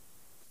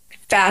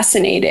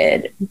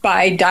fascinated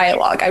by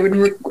dialogue. I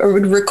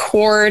would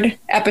record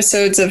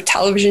episodes of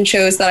television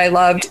shows that I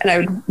loved, and I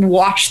would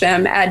watch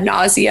them ad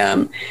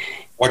nauseum.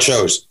 What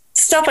shows?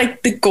 Stuff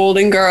like The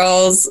Golden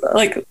Girls,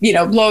 like,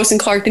 Lois and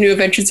Clark, The New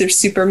Adventures of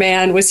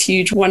Superman was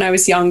huge when I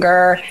was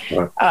younger.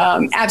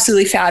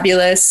 Absolutely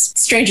Fabulous,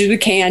 Strangers with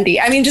Candy.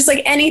 I mean, just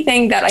like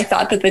anything that I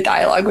thought that the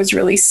dialogue was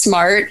really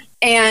smart.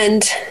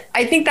 And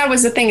I think that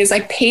was the thing, is I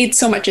paid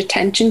so much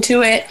attention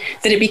to it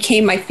that it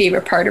became my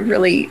favorite part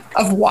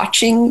of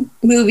watching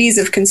movies,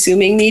 of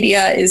consuming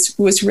media,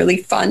 was really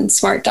fun,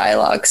 smart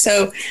dialogue.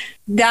 So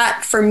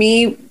that for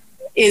me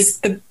is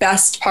the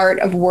best part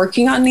of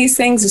working on these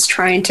things, is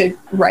trying to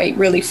write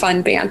really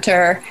fun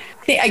banter.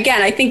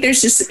 Again, I think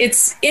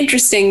it's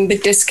interesting, the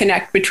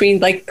disconnect between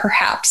like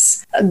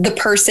perhaps the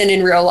person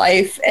in real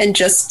life and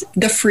just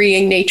the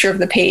freeing nature of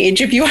the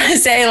page, if you want to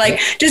say, like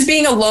just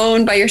being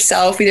alone by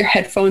yourself with your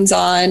headphones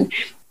on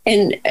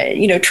and,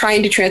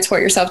 trying to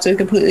transport yourself to a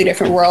completely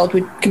different world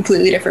with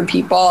completely different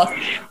people.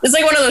 It's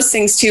like one of those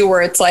things too,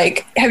 where it's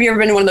like, have you ever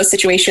been in one of those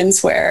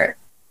situations where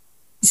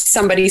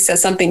somebody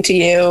says something to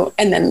you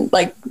and then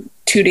like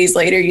 2 days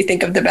later you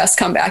think of the best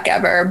comeback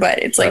ever, but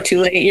it's like too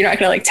late. You're not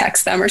going to like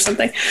text them or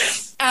something.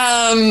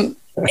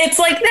 It's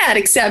like that,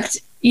 except,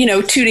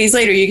 2 days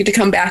later you get to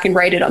come back and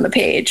write it on the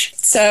page.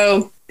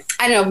 So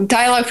I don't know,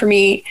 dialogue for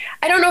me,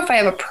 I don't know if I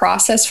have a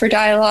process for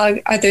dialogue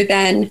other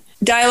than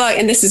dialogue.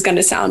 And this is going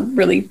to sound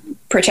really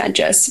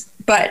pretentious,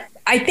 but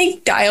I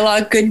think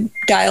good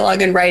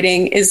dialogue and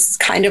writing is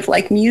kind of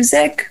like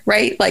music,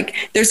 right? Like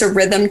there's a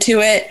rhythm to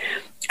it.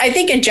 I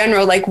think in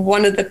general, like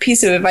one of the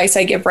piece of advice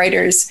I give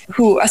writers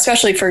who,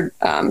 especially for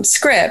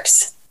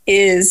scripts,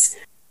 is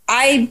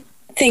I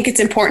think it's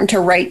important to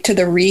write to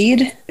the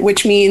read,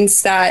 which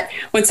means that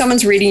when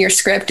someone's reading your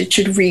script, it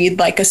should read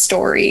like a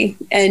story,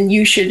 and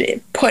you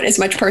should put as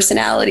much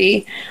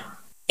personality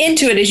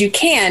into it as you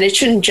can. It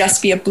shouldn't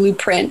just be a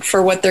blueprint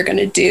for what they're going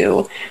to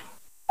do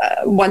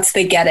once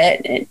they get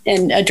it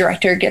and a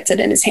director gets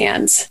it in his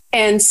hands.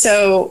 And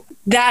so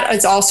that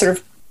is all sort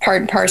of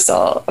part and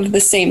parcel of the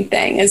same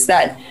thing, is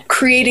that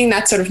creating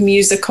that sort of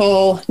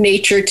musical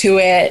nature to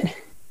it,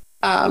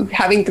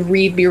 having the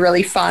read be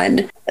really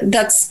fun.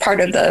 That's part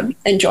of the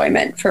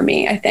enjoyment for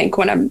me, I think,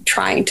 when I'm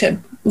trying to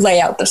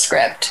lay out the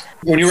script.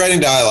 When you're writing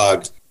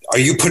dialogue, are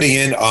you putting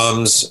in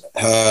like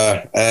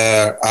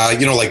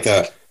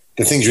the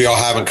things we all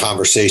have in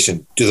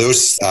conversation? Do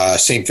those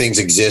same things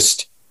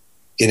exist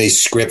in a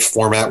script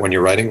format when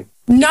you're writing?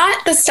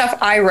 Not the stuff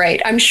I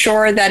write. I'm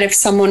sure that if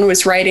someone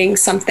was writing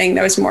something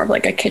that was more of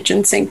like a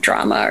kitchen sink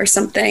drama or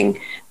something,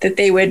 that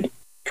they would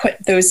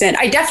put those in.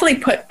 I definitely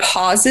put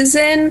pauses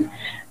in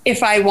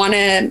if I want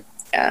to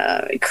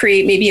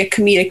create maybe a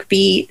comedic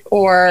beat,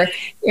 or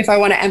if I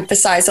want to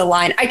emphasize a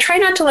line. I try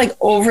not to like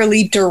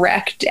overly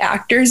direct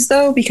actors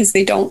though, because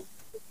they don't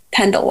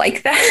tend to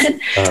like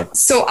that.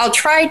 So I'll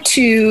try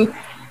to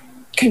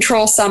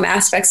control some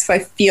aspects if I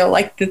feel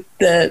like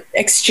the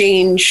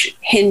exchange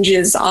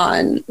hinges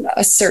on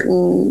a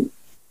certain,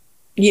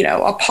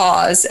 a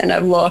pause and a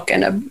look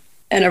and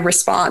a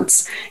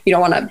response. You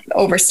don't want to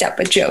overstep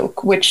a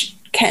joke, which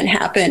can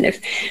happen.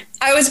 If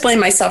I always blame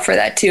myself for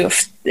that too.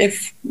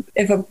 If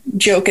a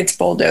joke gets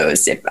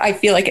bulldozed, if I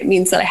feel like it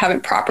means that I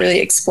haven't properly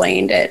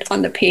explained it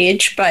on the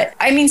page. But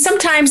I mean,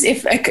 sometimes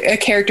if a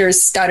character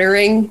is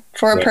stuttering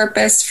for a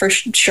purpose, for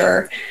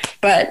sure.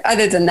 But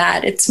other than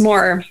that, it's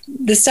more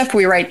the stuff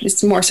we write.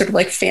 It's more sort of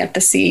like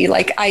fantasy,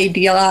 like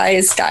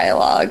idealized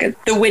dialogue,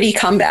 the witty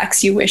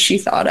comebacks you wish you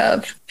thought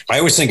of. I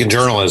always think in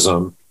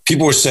journalism,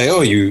 people would say,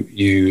 "Oh,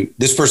 you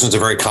this person's a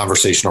very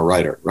conversational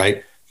writer,"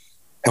 right?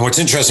 And what's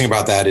interesting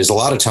about that is a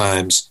lot of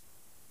times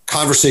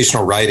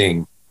conversational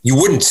writing, you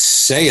wouldn't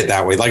say it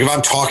that way. Like if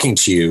I'm talking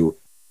to you,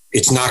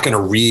 it's not going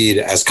to read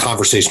as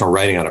conversational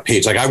writing on a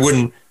page. Like I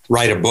wouldn't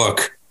write a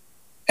book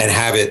and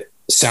have it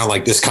sound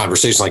like this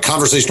conversation. Like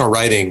conversational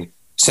writing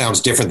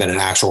sounds different than an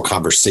actual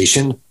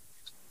conversation.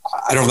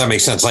 I don't know if that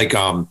makes sense. Like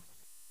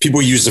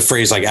people use the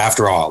phrase like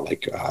after all,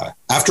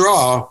 after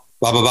all,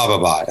 blah, blah, blah, blah,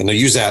 blah. And they'll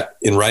use that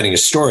in writing a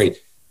story.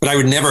 But I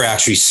would never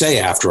actually say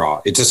after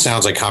all. It just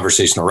sounds like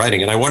conversational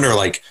writing. And I wonder,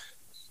 like,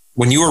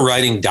 when you were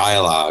writing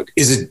dialogue,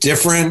 is it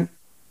different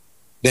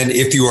than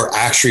if you were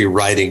actually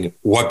writing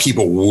what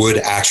people would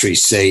actually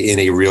say in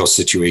a real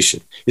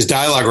situation? Is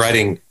dialogue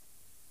writing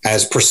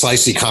as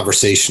precisely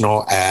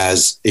conversational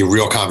as a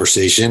real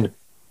conversation?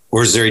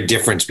 Or is there a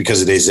difference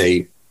because it is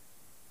a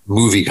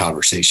movie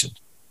conversation?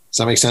 Does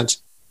that make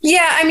sense?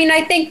 Yeah, I mean,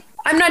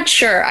 I'm not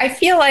sure. I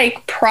feel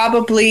like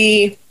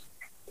probably,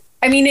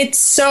 I mean,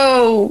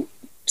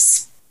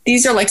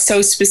 these are like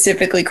so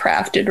specifically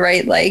crafted,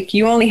 right? Like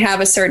you only have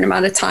a certain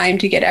amount of time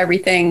to get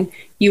everything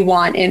you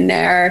want in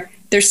there.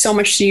 There's so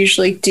much to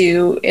usually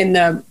do in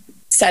the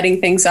setting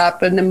things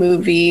up in the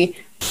movie.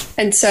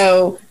 And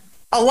so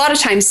a lot of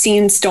times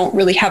scenes don't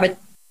really have a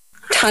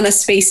ton of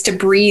space to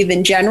breathe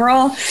in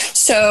general.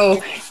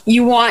 So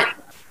you want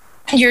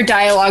your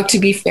dialogue to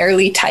be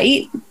fairly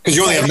tight. Because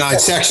you only have 9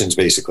 sections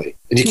basically.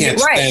 And you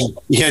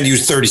can't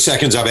use 30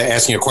 seconds of it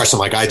asking a question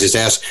like I just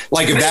asked.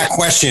 Like if that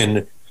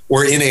question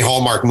were in a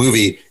Hallmark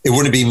movie, it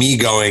wouldn't be me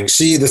going,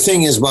 see, the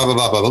thing is blah, blah,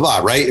 blah, blah, blah, blah,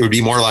 right? It would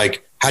be more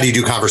like, how do you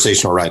do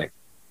conversational writing?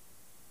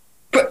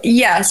 But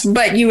yes,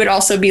 but you would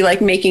also be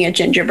like making a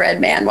gingerbread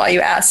man while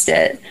you asked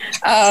it.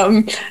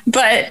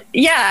 But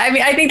yeah, I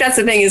mean, I think that's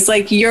the thing is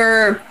like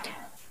a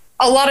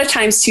lot of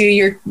times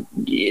too,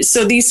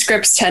 so these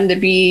scripts tend to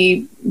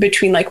be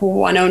between like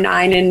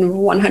 109 and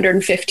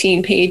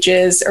 115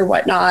 pages or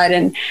whatnot.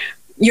 And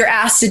you're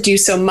asked to do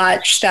so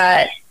much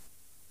that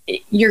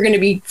you're going to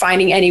be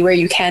finding anywhere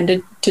you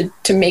can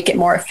to make it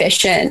more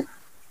efficient.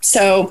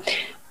 So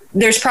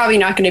there's probably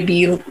not going to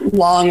be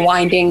long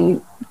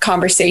winding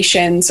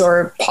conversations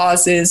or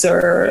pauses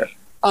or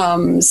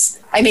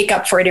I make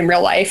up for it in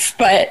real life.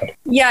 But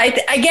yeah,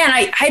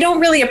 I don't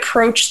really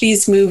approach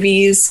these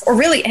movies or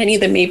really any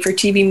of the made for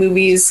TV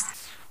movies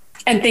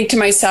and think to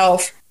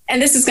myself,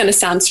 and this is going to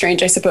sound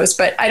strange, I suppose,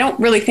 but I don't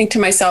really think to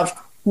myself,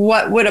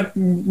 what would a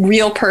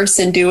real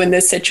person do in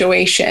this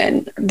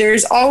situation?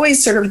 There's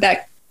always sort of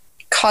that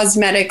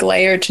cosmetic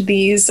layer to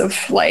these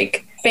of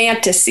like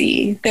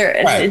fantasy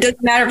there. Right. It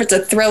doesn't matter if it's a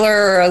thriller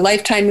or a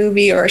Lifetime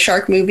movie or a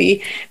shark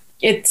movie.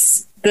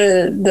 It's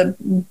the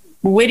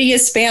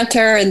wittiest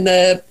banter and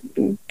the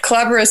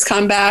cleverest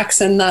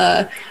comebacks and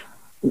the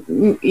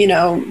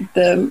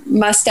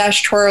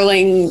mustache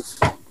twirling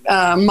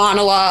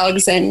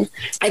monologues. And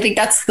I think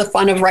that's the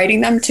fun of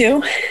writing them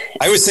too.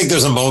 I always think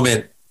there's a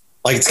moment,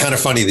 like it's kind of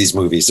funny, these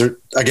movies,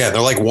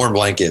 they're like warm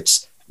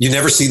blankets. You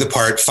never see the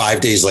part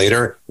 5 days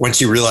later once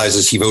he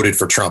realizes he voted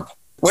for Trump.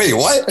 Wait,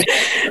 what?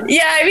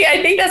 Yeah, I mean,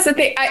 I think that's the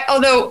thing.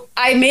 Although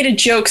I made a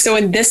joke. So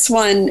in this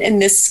one, in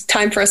this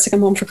Time for Us to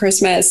Come Home for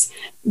Christmas,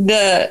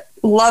 the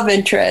love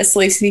interest,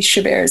 Lacey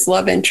Chabert's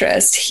love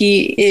interest,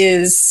 he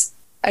is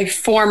a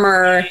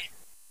former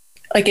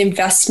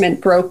investment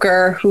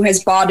broker who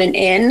has bought an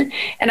inn.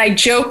 And I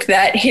joke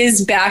that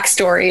his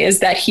backstory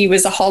is that he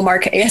was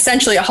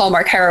essentially a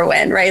Hallmark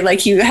heroine, right? Like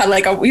he had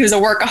he was a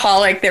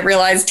workaholic that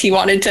realized he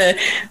wanted to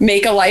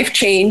make a life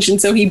change. And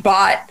so he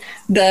bought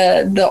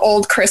the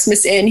old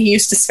Christmas inn he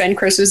used to spend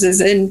Christmases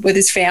in with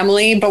his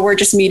family, but we're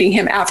just meeting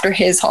him after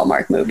his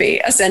Hallmark movie,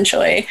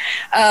 essentially.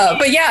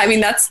 But yeah, I mean,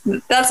 that's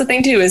the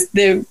thing too, is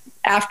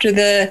after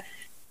the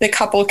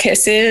couple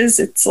kisses,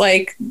 it's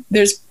like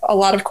there's a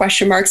lot of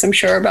question marks, I'm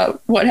sure, about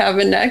what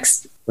happened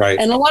next. Right.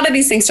 And a lot of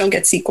these things don't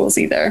get sequels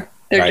either.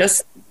 They're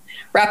just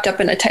wrapped up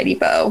in a tidy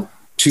bow.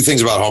 Two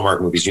things about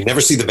Hallmark movies. You never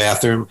see the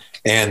bathroom,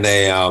 and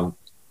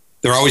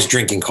they're always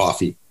drinking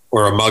coffee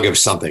or a mug of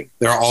something.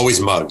 There are always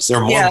mugs. There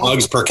are more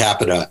mugs per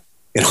capita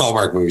in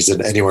Hallmark movies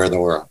than anywhere in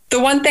the world. The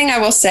one thing I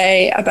will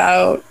say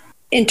about,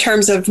 in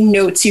terms of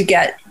notes you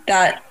get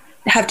that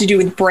have to do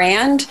with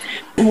brand,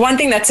 one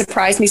thing that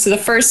surprised me, so the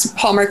first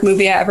Hallmark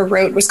movie I ever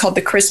wrote was called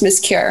The Christmas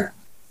Cure.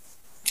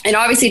 And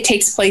obviously it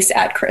takes place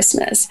at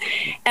Christmas.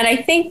 And I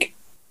think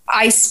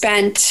I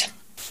spent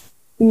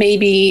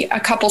maybe a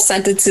couple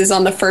sentences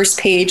on the first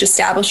page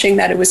establishing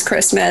that it was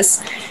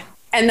Christmas.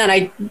 And then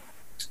I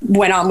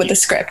went on with the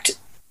script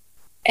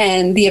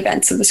and the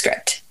events of the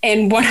script.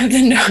 And one of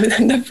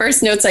the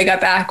first notes I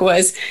got back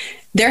was,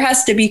 there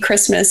has to be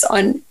Christmas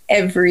on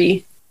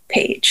every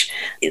page.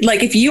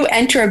 Like if you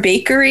enter a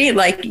bakery,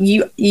 like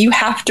you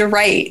have to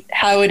write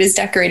how it is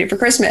decorated for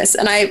Christmas.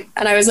 And I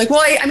was like,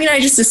 well, I mean, I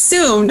just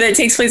assumed that it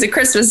takes place at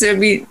Christmas.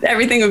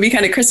 Everything would be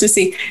kind of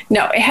Christmassy.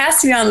 No, it has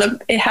to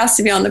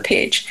be on the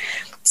page.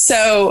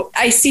 So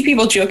I see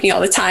people joking all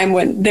the time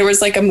when there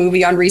was like a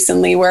movie on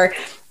recently where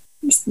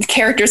the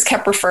characters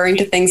kept referring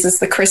to things as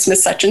the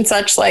Christmas such and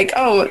such, like,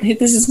 oh,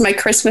 this is my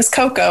Christmas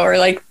cocoa, or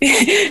like,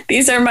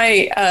 these are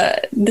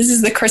this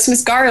is the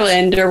Christmas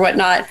garland or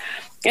whatnot.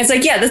 It's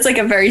like, yeah, that's like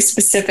a very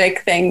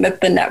specific thing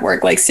that the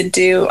network likes to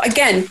do.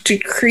 Again, to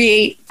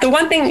create. The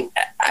one thing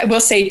I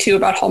will say too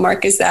about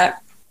Hallmark is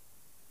that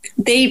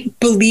they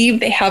believe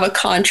they have a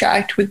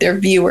contract with their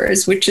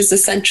viewers, which is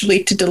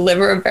essentially to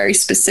deliver a very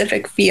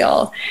specific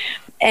feel.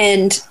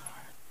 And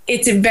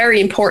it's very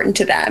important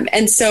to them.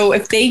 And so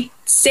if they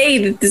say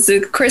that this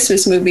is a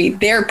Christmas movie,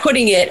 they're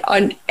putting it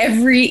on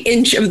every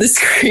inch of the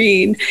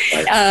screen.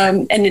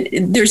 Right.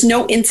 And there's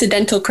no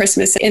incidental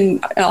Christmas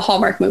in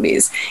Hallmark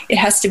movies. It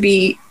has to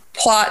be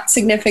plot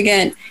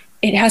significant.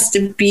 It has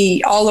to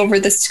be all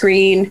over the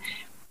screen.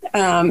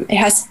 And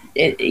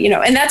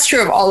that's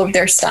true of all of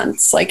their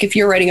stunts. Like if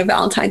you're writing a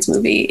Valentine's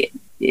movie,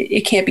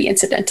 it can't be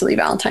incidentally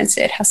Valentine's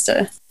Day. It has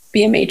to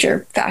be a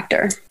major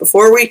factor.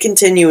 Before we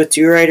continue with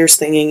Two Writers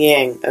Thinking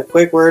Yang, a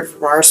quick word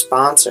from our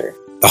sponsor.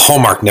 The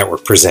Hallmark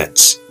Network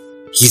presents.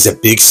 He's a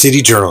big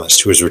city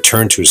journalist who has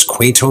returned to his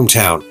quaint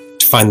hometown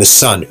to find the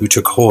son who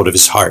took hold of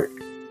his heart.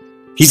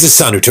 He's the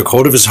son who took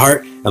hold of his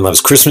heart and loves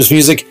Christmas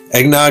music,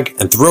 eggnog,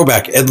 and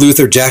throwback Ed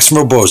Luther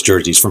Jacksonville Bulls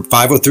jerseys from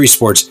 503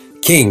 Sports,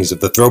 kings of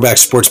the throwback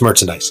sports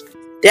merchandise.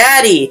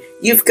 Daddy,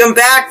 you've come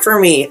back for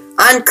me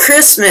on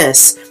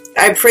Christmas.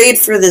 I prayed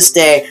for this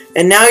day,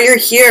 and now you're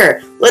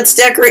here. Let's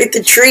decorate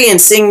the tree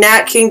and sing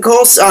Nat King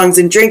Cole songs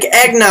and drink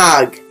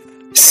eggnog.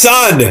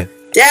 Son!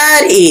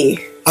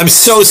 Daddy! I'm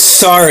so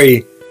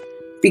sorry.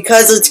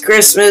 Because it's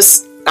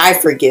Christmas, I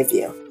forgive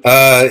you.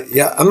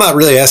 Yeah, I'm not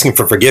really asking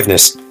for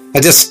forgiveness.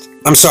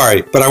 I'm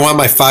sorry, but I want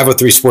my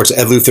 503 Sports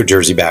Ed Luther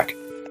jersey back.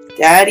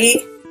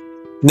 Daddy?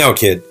 No,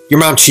 kid. Your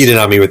mom cheated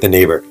on me with the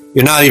neighbor.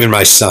 You're not even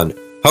my son.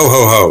 Ho,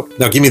 ho, ho.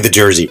 Now give me the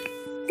jersey.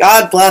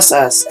 God bless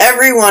us,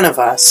 every one of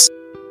us.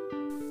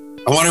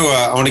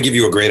 I want to give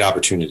you a great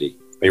opportunity.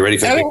 Are you ready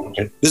for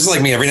it? This is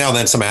like me. Every now and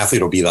then some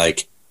athlete will be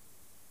like,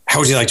 how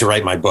would you like to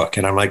write my book?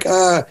 And I'm like,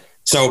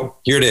 so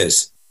here it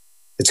is.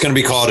 It's going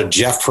to be called A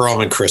Jeff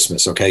Pearlman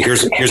Christmas. Okay.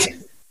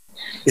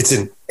 It's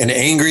an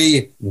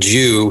angry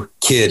Jew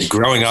kid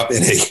growing up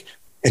in a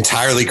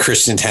entirely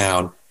Christian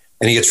town.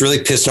 And he gets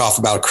really pissed off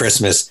about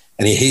Christmas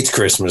and he hates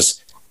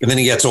Christmas. And then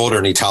he gets older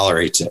and he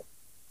tolerates it.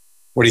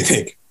 What do you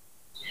think?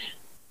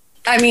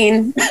 I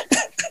mean,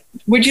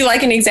 would you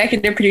like an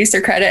executive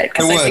producer credit?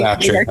 I would,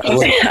 actually.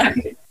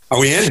 Are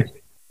we in?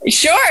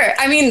 Sure.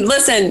 I mean,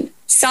 listen,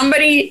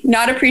 somebody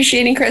not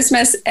appreciating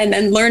Christmas and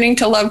then learning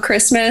to love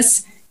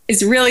Christmas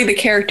is really the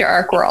character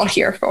arc we're all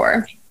here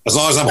for. As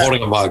long as I'm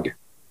holding a mug.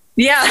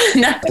 Yeah,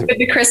 not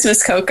the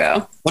Christmas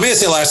cocoa. Let me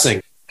ask you the last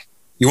thing.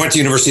 You went to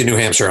University of New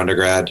Hampshire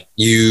undergrad.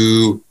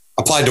 You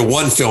applied to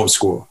one film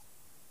school,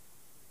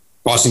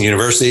 Boston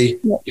University.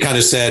 Yeah. You kind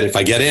of said, if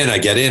I get in, I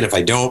get in. If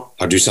I don't,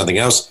 I'll do something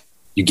else.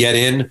 You get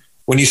in.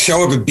 When you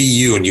show up at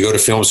BU and you go to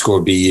film school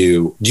at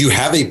BU, do you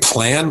have a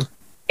plan?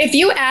 If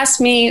you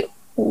ask me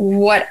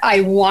what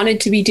I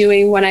wanted to be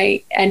doing when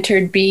I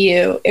entered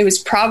BU, it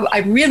was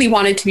I really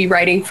wanted to be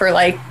writing for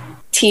like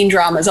teen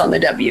dramas on the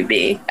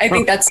WB. I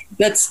think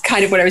that's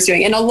kind of what I was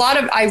doing. And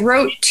I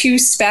wrote 2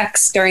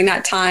 specs during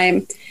that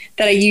time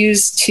that I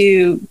used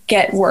to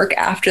get work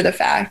after the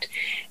fact.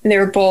 And they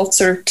were both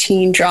sort of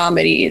teen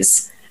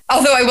dramedies.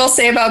 Although I will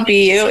say about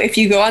BU, if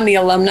you go on the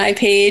alumni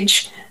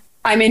page,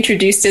 I'm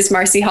introduced as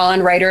Marcy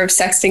Holland, writer of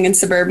Sexting in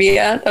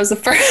Suburbia. That was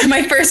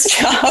my first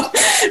job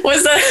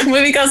was a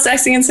movie called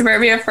Sexting in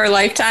Suburbia for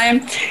Lifetime.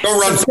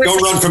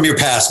 Don't run from your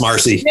past,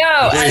 Marcy.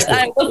 No,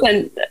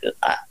 listen,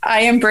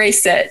 I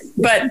embrace it.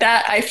 But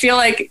that I feel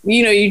like,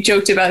 you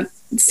joked about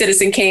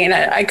Citizen Kane.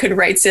 I could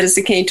write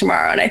Citizen Kane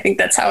tomorrow, and I think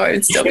that's how I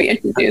would still be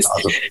introduced.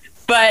 Awesome.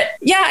 But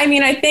yeah, I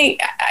mean, I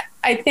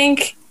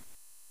think,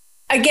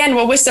 again,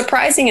 what was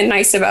surprising and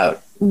nice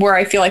about where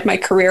I feel like my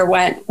career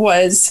went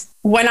was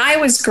when I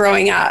was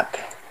growing up,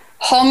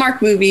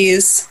 Hallmark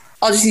movies,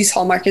 I'll just use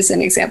Hallmark as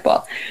an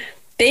example,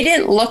 they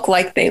didn't look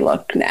like they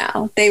look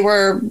now. They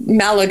were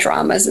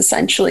melodramas,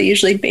 essentially,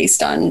 usually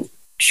based on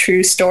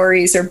true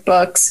stories or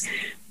books.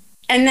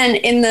 And then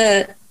in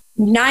the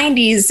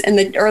 90s and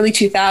the early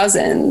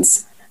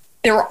 2000s,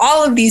 there were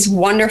all of these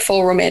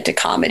wonderful romantic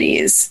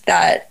comedies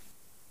that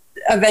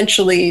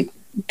eventually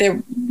they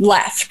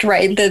left,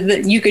 right?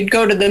 You could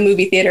go to the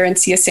movie theater and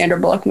see a Sandra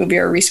Bullock movie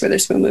or a Reese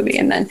Witherspoon movie.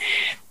 And then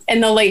in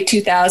the late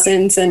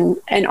 2000s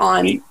and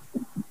on,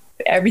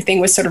 everything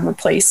was sort of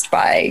replaced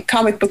by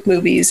comic book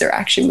movies or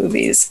action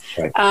movies.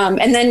 Right.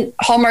 And then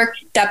Hallmark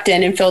stepped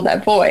in and filled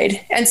that void.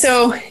 And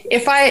so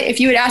if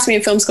you had asked me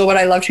in film school would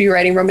I love to be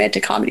writing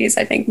romantic comedies,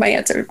 I think my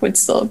answer would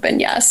still have been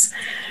yes.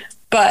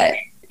 But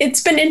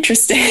it's been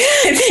interesting.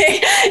 I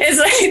think it's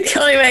like the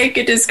only way I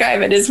could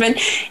describe it. It's been,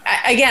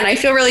 again, I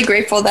feel really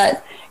grateful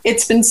that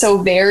it's been so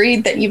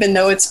varied that even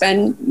though it's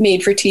been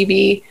made for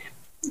TV,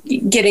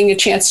 getting a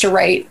chance to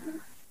write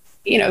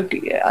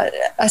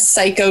a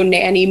psycho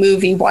nanny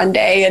movie one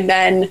day and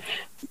then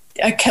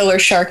a killer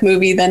shark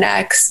movie the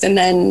next and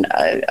then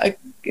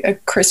a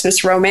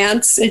Christmas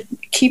romance. It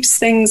keeps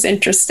things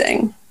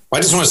interesting. I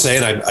just want to say,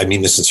 and I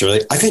mean this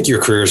sincerely, I think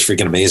your career is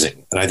freaking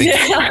amazing. And I think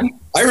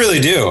I really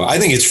do. I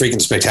think it's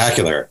freaking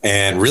spectacular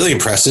and really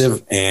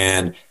impressive.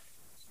 And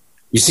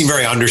you seem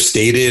very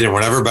understated and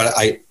whatever, but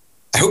I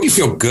hope you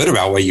feel good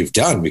about what you've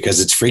done because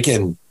it's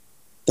freaking,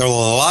 there are a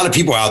lot of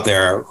people out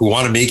there who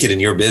want to make it in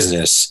your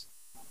business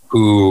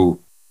who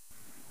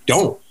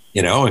don't,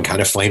 and kind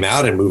of flame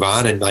out and move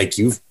on. And like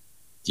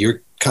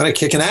you're kind of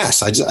kicking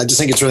ass. I just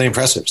think it's really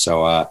impressive.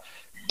 So I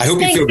hope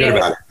you feel good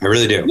about it. I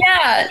really do.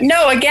 Yeah,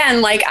 no,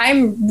 again, like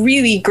I'm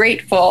really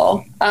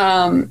grateful,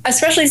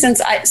 especially since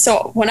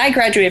when I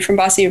graduated from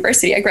Boston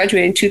University, I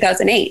graduated in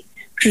 2008,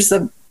 which was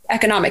the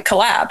economic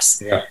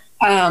collapse. Yeah.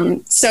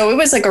 So it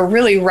was like a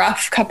really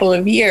rough couple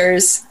of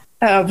years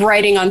of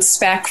writing on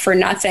spec for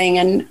nothing.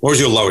 And what was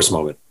your lowest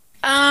moment?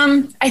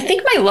 I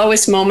think my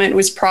lowest moment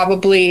was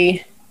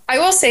probably, I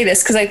will say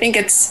this because I think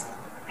it's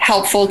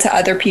helpful to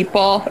other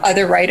people,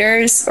 other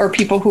writers or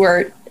people who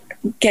are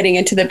getting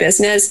into the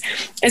business,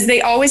 is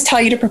they always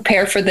tell you to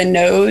prepare for the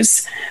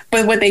no's,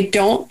 but what they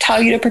don't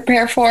tell you to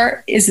prepare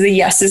for is the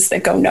yeses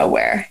that go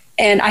nowhere.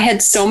 And I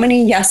had so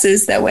many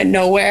yeses that went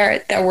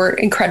nowhere that were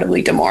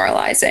incredibly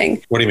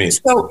demoralizing. What do you mean?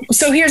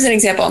 So here's an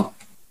example.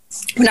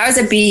 When I was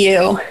at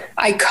BU,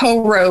 I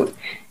co-wrote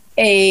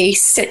a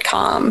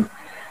sitcom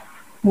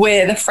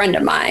with a friend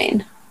of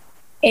mine.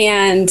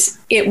 And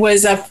it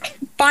was a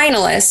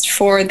finalist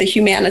for the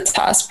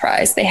Humanitas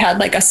Prize. They had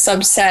like a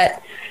subset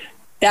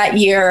that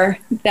year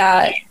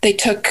that they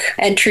took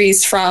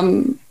entries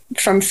from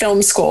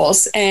film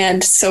schools.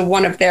 And so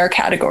one of their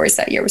categories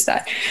that year was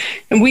that.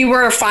 And we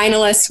were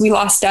finalists. We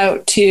lost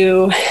out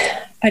to,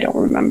 I don't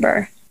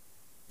remember.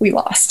 We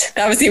lost.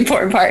 That was the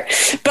important part.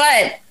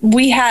 But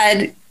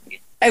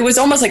it was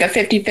almost like a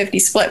 50-50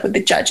 split with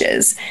the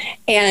judges.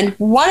 And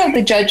one of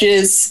the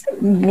judges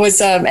was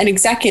an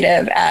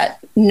executive at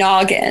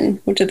Noggin,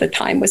 which at the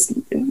time was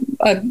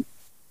a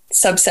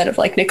subset of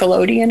like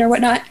Nickelodeon or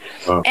whatnot.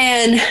 Oh.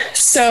 And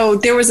so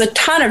there was a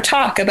ton of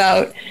talk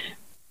about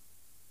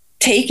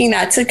taking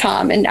that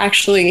sitcom and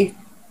actually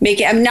make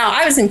it. Now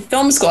I was in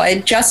film school. I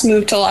had just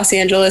moved to Los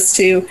Angeles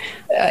to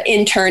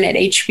intern at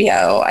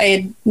HBO. I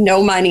had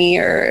no money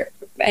or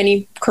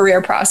any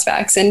career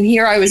prospects. And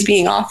here I was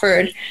being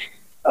offered,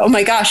 oh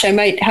my gosh, I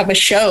might have a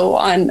show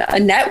on a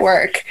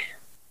network.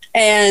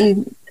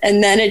 And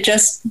then it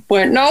just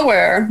went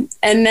nowhere.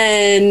 And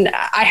then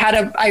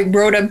I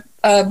wrote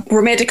a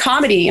romantic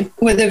comedy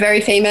with a very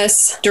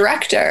famous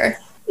director.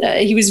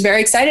 He was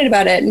very excited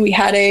about it. And we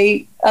had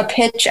a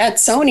pitch at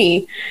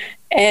Sony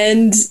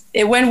and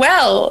it went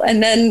well.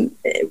 And then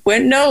it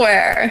went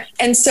nowhere.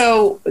 And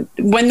so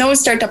when those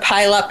start to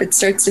pile up, it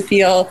starts to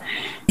feel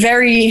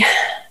very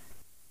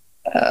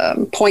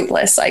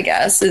pointless, I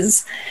guess.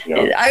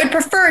 I would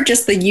prefer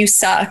just the you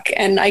suck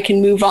and I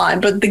can move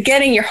on. But the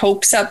getting your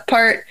hopes up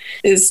part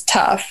is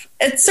tough.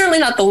 It's certainly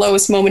not the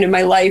lowest moment in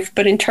my life,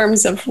 but in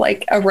terms of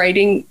like a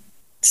writing,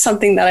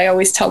 something that I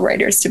always tell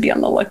writers to be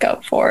on the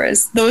lookout for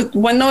is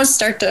when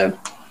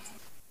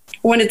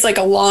it's like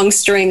a long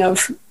string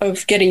of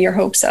getting your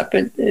hopes up,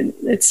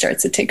 it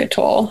starts to take a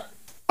toll.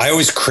 I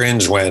always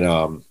cringe when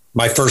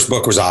my first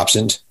book was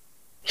optioned.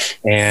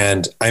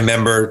 And I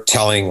remember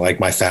telling like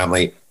my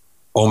family,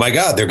 oh my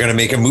God, they're going to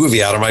make a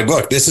movie out of my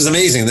book. This is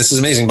amazing. This is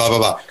amazing. Blah, blah,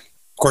 blah.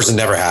 Of course, it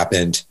never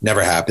happened.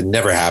 Never happened.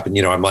 Never happened.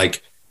 You know, I'm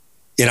like,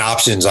 in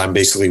options, I'm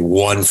basically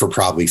 1 for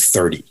probably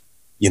 30,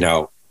 you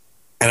know,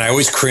 and I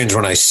always cringe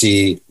when I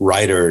see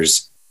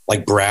writers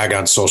like brag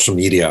on social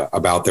media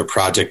about their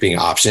project being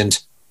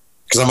optioned.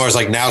 Cause I'm always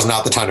like, now's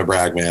not the time to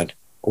brag, man.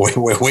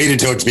 Wait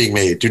until it's being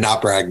made. Do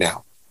not brag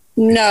now.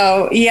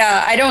 No,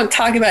 yeah, I don't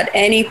talk about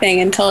anything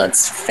until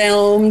it's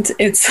filmed.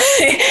 It's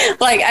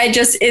like,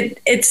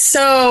 it's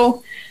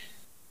so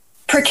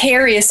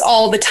precarious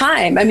all the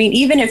time. I mean,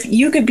 even if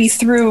you could be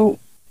through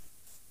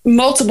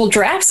multiple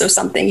drafts of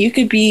something, they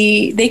could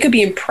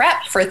be in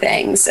prep for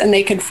things and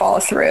they could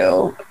fall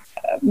through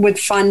with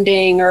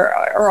funding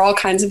or all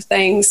kinds of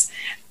things.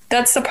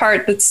 That's the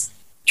part that's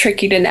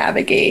tricky to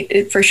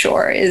navigate for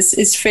sure,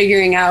 is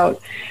figuring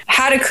out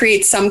how to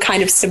create some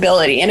kind of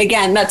stability. And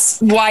again, that's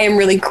why I'm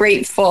really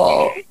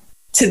grateful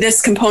to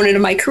this component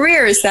of my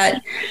career, is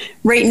that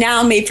right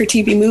now made for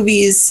TV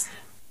movies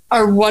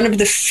are one of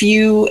the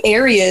few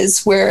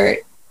areas where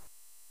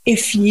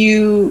if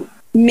you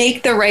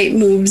make the right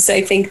moves,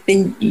 I think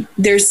then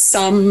there's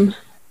some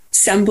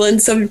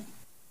semblance of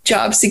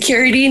job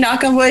security,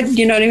 knock on wood.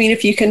 You know what I mean?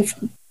 If you can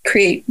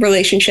create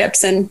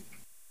relationships and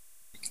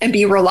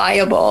be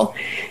reliable,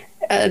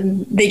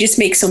 they just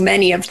make so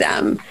many of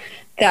them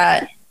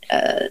that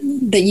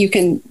you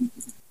can,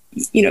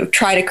 you know,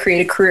 try to create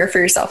a career for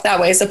yourself that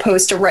way, as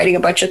opposed to writing a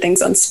bunch of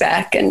things on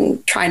spec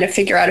and trying to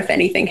figure out if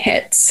anything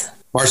hits.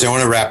 Marcy, I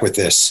want to wrap with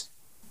this.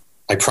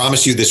 I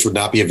promise you this would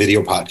not be a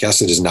video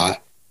podcast. It is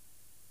not.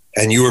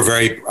 And you were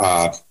very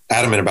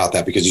adamant about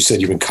that because you said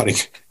you've been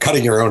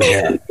cutting your own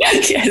hair. Yeah,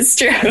 it's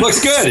true. It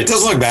looks good. It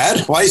doesn't look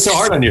bad. Why are you so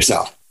hard on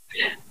yourself?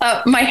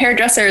 My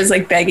hairdresser is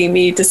like begging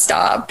me to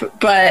stop,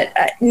 but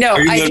no.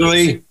 Are you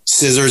literally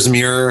scissors,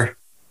 mirror?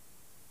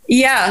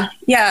 Yeah.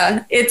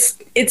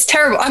 It's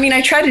terrible. I mean,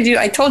 I tried to do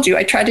like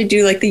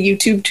the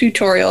YouTube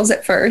tutorials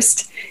at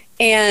first,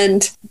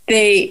 and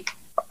they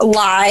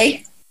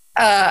lie,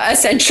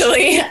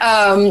 essentially.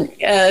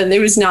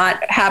 It was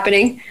not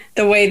happening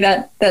the way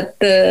that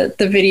the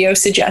video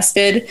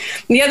suggested.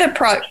 And the other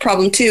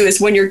problem too is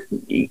when you're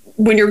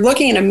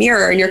looking in a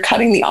mirror and you're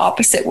cutting the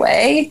opposite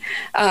way,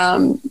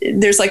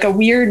 there's like a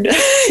weird,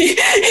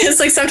 it's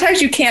like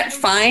sometimes you can't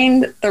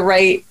find the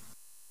right,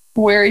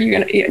 where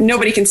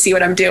nobody can see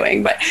what I'm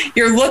doing, but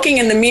you're looking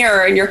in the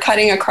mirror and you're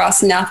cutting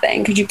across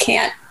nothing because you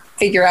can't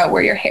figure out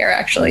where your hair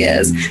actually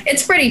is.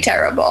 It's pretty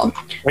terrible.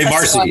 Hey,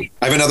 Marcy,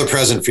 I have another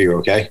present for you.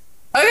 Okay.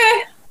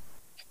 Okay.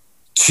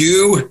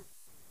 2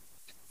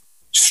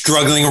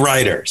 struggling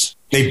writers.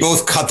 They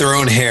both cut their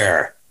own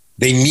hair.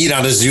 They meet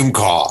on a Zoom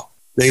call.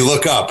 They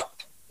look up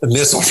the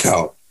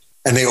mistletoe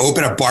and they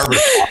open a barber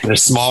shop in a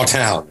small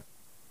town.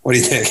 What do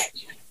you think?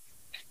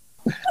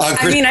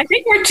 I mean, I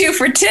think we're 2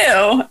 for 2.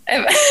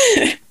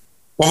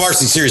 Well,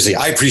 Marcy, seriously,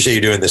 I appreciate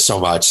you doing this so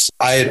much.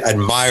 I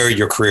admire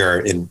your career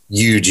in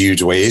huge,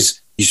 huge ways.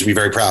 You should be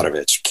very proud of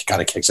it. It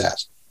kind of kicks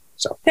ass.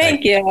 So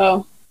thank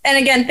you. And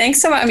again,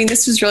 thanks so much. I mean,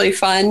 this was really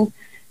fun.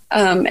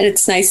 And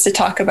it's nice to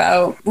talk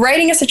about.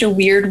 Writing is such a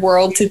weird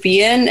world to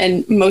be in,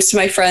 and most of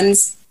my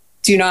friends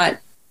do not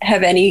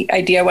have any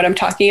idea what I'm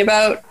talking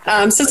about.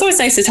 So it's always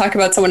nice to talk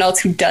about someone else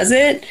who does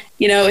it.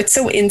 You know, it's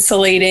so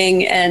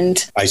insulating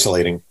and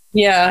isolating.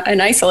 Yeah,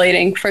 and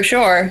isolating for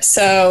sure.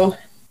 So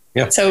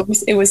yeah. So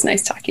it was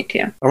nice talking to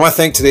you. I want to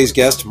thank today's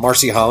guest,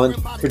 Marcy Holland,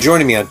 for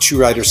joining me on Two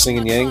Writers Sing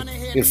and Yang.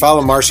 You can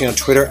follow Marcy on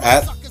Twitter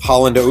at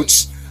Holland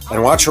Oates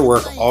and watch her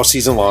work all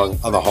season long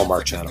on the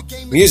Hallmark Channel.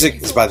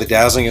 Music is by the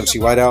dazzling MC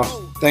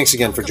Whiteowl. Thanks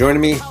again for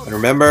joining me, and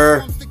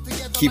remember,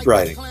 keep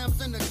writing.